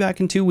will be back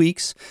in 2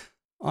 weeks.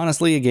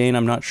 Honestly, again,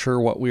 I'm not sure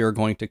what we are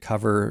going to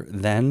cover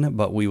then,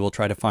 but we will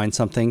try to find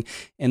something.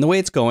 And the way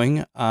it's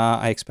going,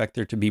 I expect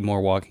there to be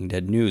more Walking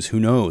Dead news. Who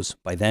knows?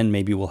 By then,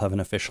 maybe we'll have an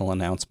official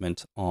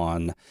announcement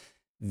on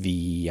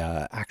the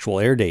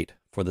actual air date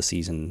for the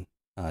season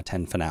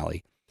 10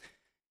 finale.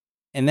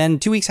 And then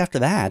 2 weeks after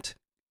that,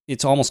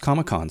 it's almost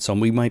Comic-Con, so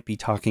we might be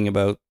talking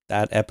about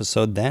that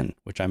episode then,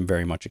 which I'm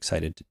very much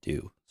excited to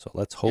do. So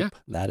let's hope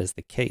that is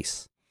the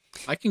case.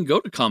 I can go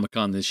to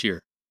Comic-Con this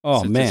year.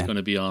 Oh, man. It's going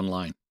to be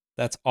online.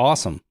 That's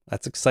awesome.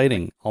 That's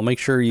exciting. I'll make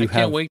sure I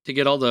can't wait to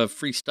get all the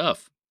free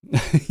stuff.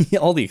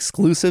 All the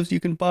exclusives you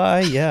can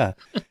buy. Yeah.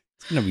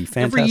 It's going to be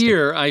fantastic. Every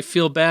year I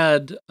feel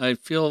bad. I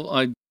feel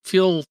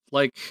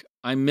like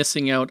I'm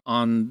missing out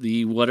on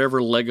the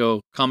whatever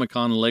Lego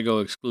Comic-Con Lego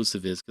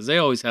exclusive is, because they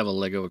always have a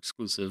Lego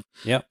exclusive.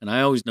 Yep. And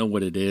I always know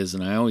what it is,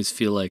 and I always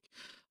feel like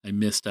I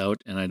missed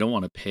out, and I don't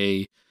want to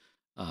pay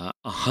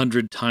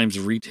 100 times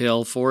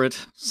retail for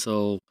it.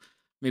 So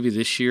maybe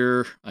this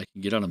year I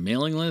can get on a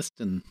mailing list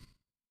and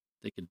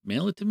they could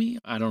mail it to me.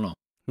 I don't know.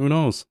 Who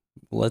knows?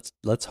 Let's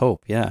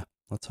hope. Yeah,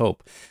 let's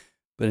hope.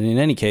 But in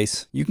any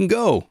case, you can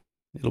go.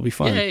 It'll be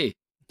fun. Yay!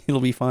 It'll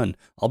be fun.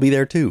 I'll be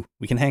there too.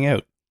 We can hang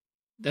out.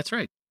 That's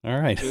right. All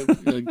right.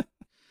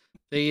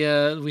 We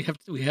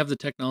have the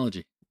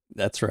technology.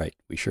 That's right.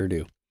 We sure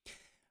do.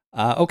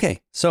 Okay.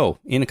 So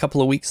in a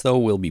couple of weeks, though,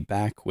 we'll be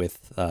back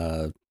with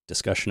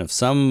discussion of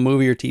some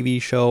movie or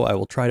TV show. I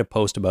will try to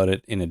post about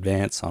it in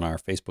advance on our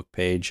Facebook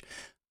page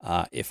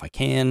if I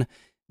can.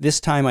 This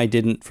time I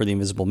didn't for The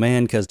Invisible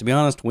Man because, to be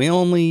honest, we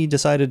only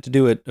decided to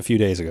do it a few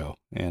days ago,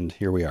 and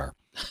here we are.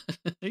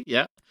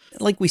 Yeah.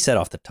 Like we said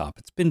off the top,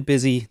 it's been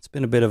busy. It's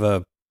been a bit of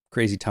a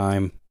crazy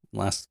time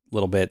last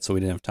little bit, so we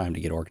didn't have time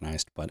to get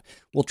organized, but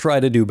we'll try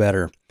to do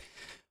better.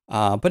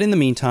 But in the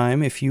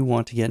meantime, if you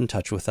want to get in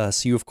touch with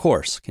us, you, of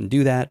course, can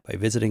do that by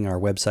visiting our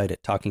website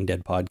at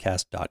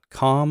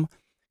talkingdeadpodcast.com.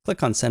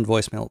 Click on Send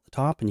Voicemail at the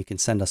top, and you can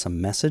send us a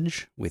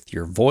message with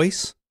your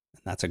voice.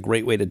 And that's a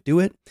great way to do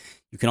it.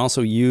 You can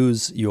also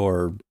use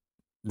your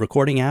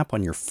recording app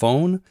on your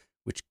phone,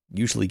 which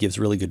usually gives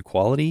really good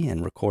quality,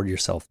 and record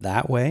yourself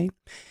that way.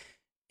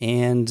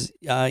 And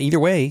either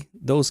way,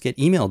 those get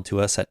emailed to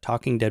us at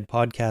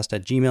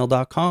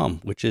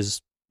talkingdeadpodcast@gmail.com, which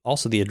is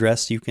also the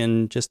address you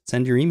can just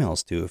send your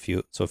emails to. If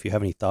you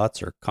have any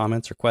thoughts or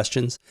comments or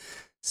questions,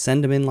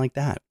 send them in like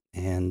that.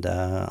 And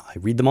I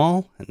read them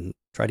all and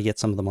try to get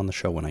some of them on the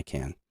show when I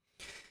can.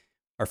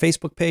 Our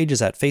Facebook page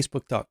is at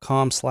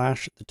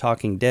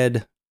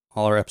facebook.com/thetalkingdead.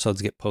 All our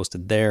episodes get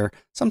posted there.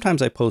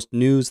 Sometimes I post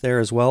news there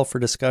as well for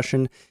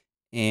discussion.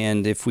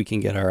 And if we can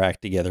get our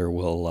act together,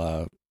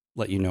 we'll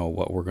let you know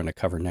what we're going to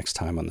cover next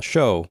time on the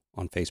show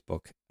on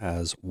Facebook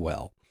as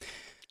well.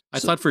 I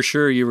thought for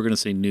sure you were going to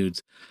say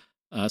nudes.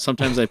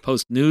 Sometimes I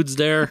post nudes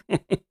there.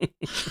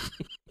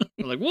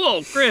 I'm like,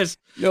 whoa, Chris.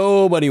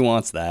 Nobody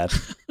wants that.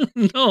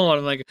 No,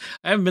 I'm like,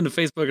 I haven't been to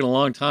Facebook in a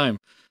long time.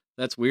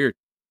 That's weird.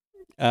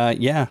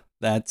 Yeah,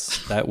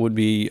 that would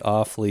be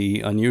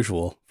awfully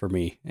unusual for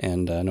me,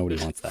 and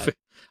nobody wants that.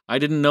 I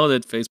didn't know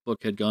that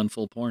Facebook had gone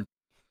full porn.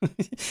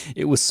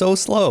 It was so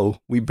slow.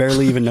 We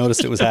barely even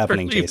noticed it was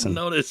happening, Jason.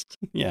 Noticed.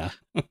 Yeah.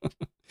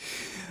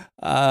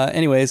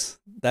 Anyways,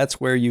 that's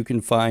where you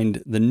can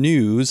find the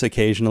news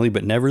occasionally,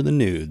 but never the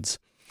nudes.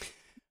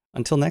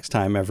 Until next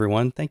time,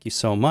 everyone, thank you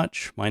so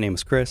much. My name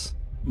is Chris.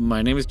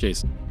 My name is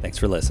Jason. Thanks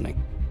for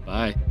listening.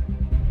 Bye.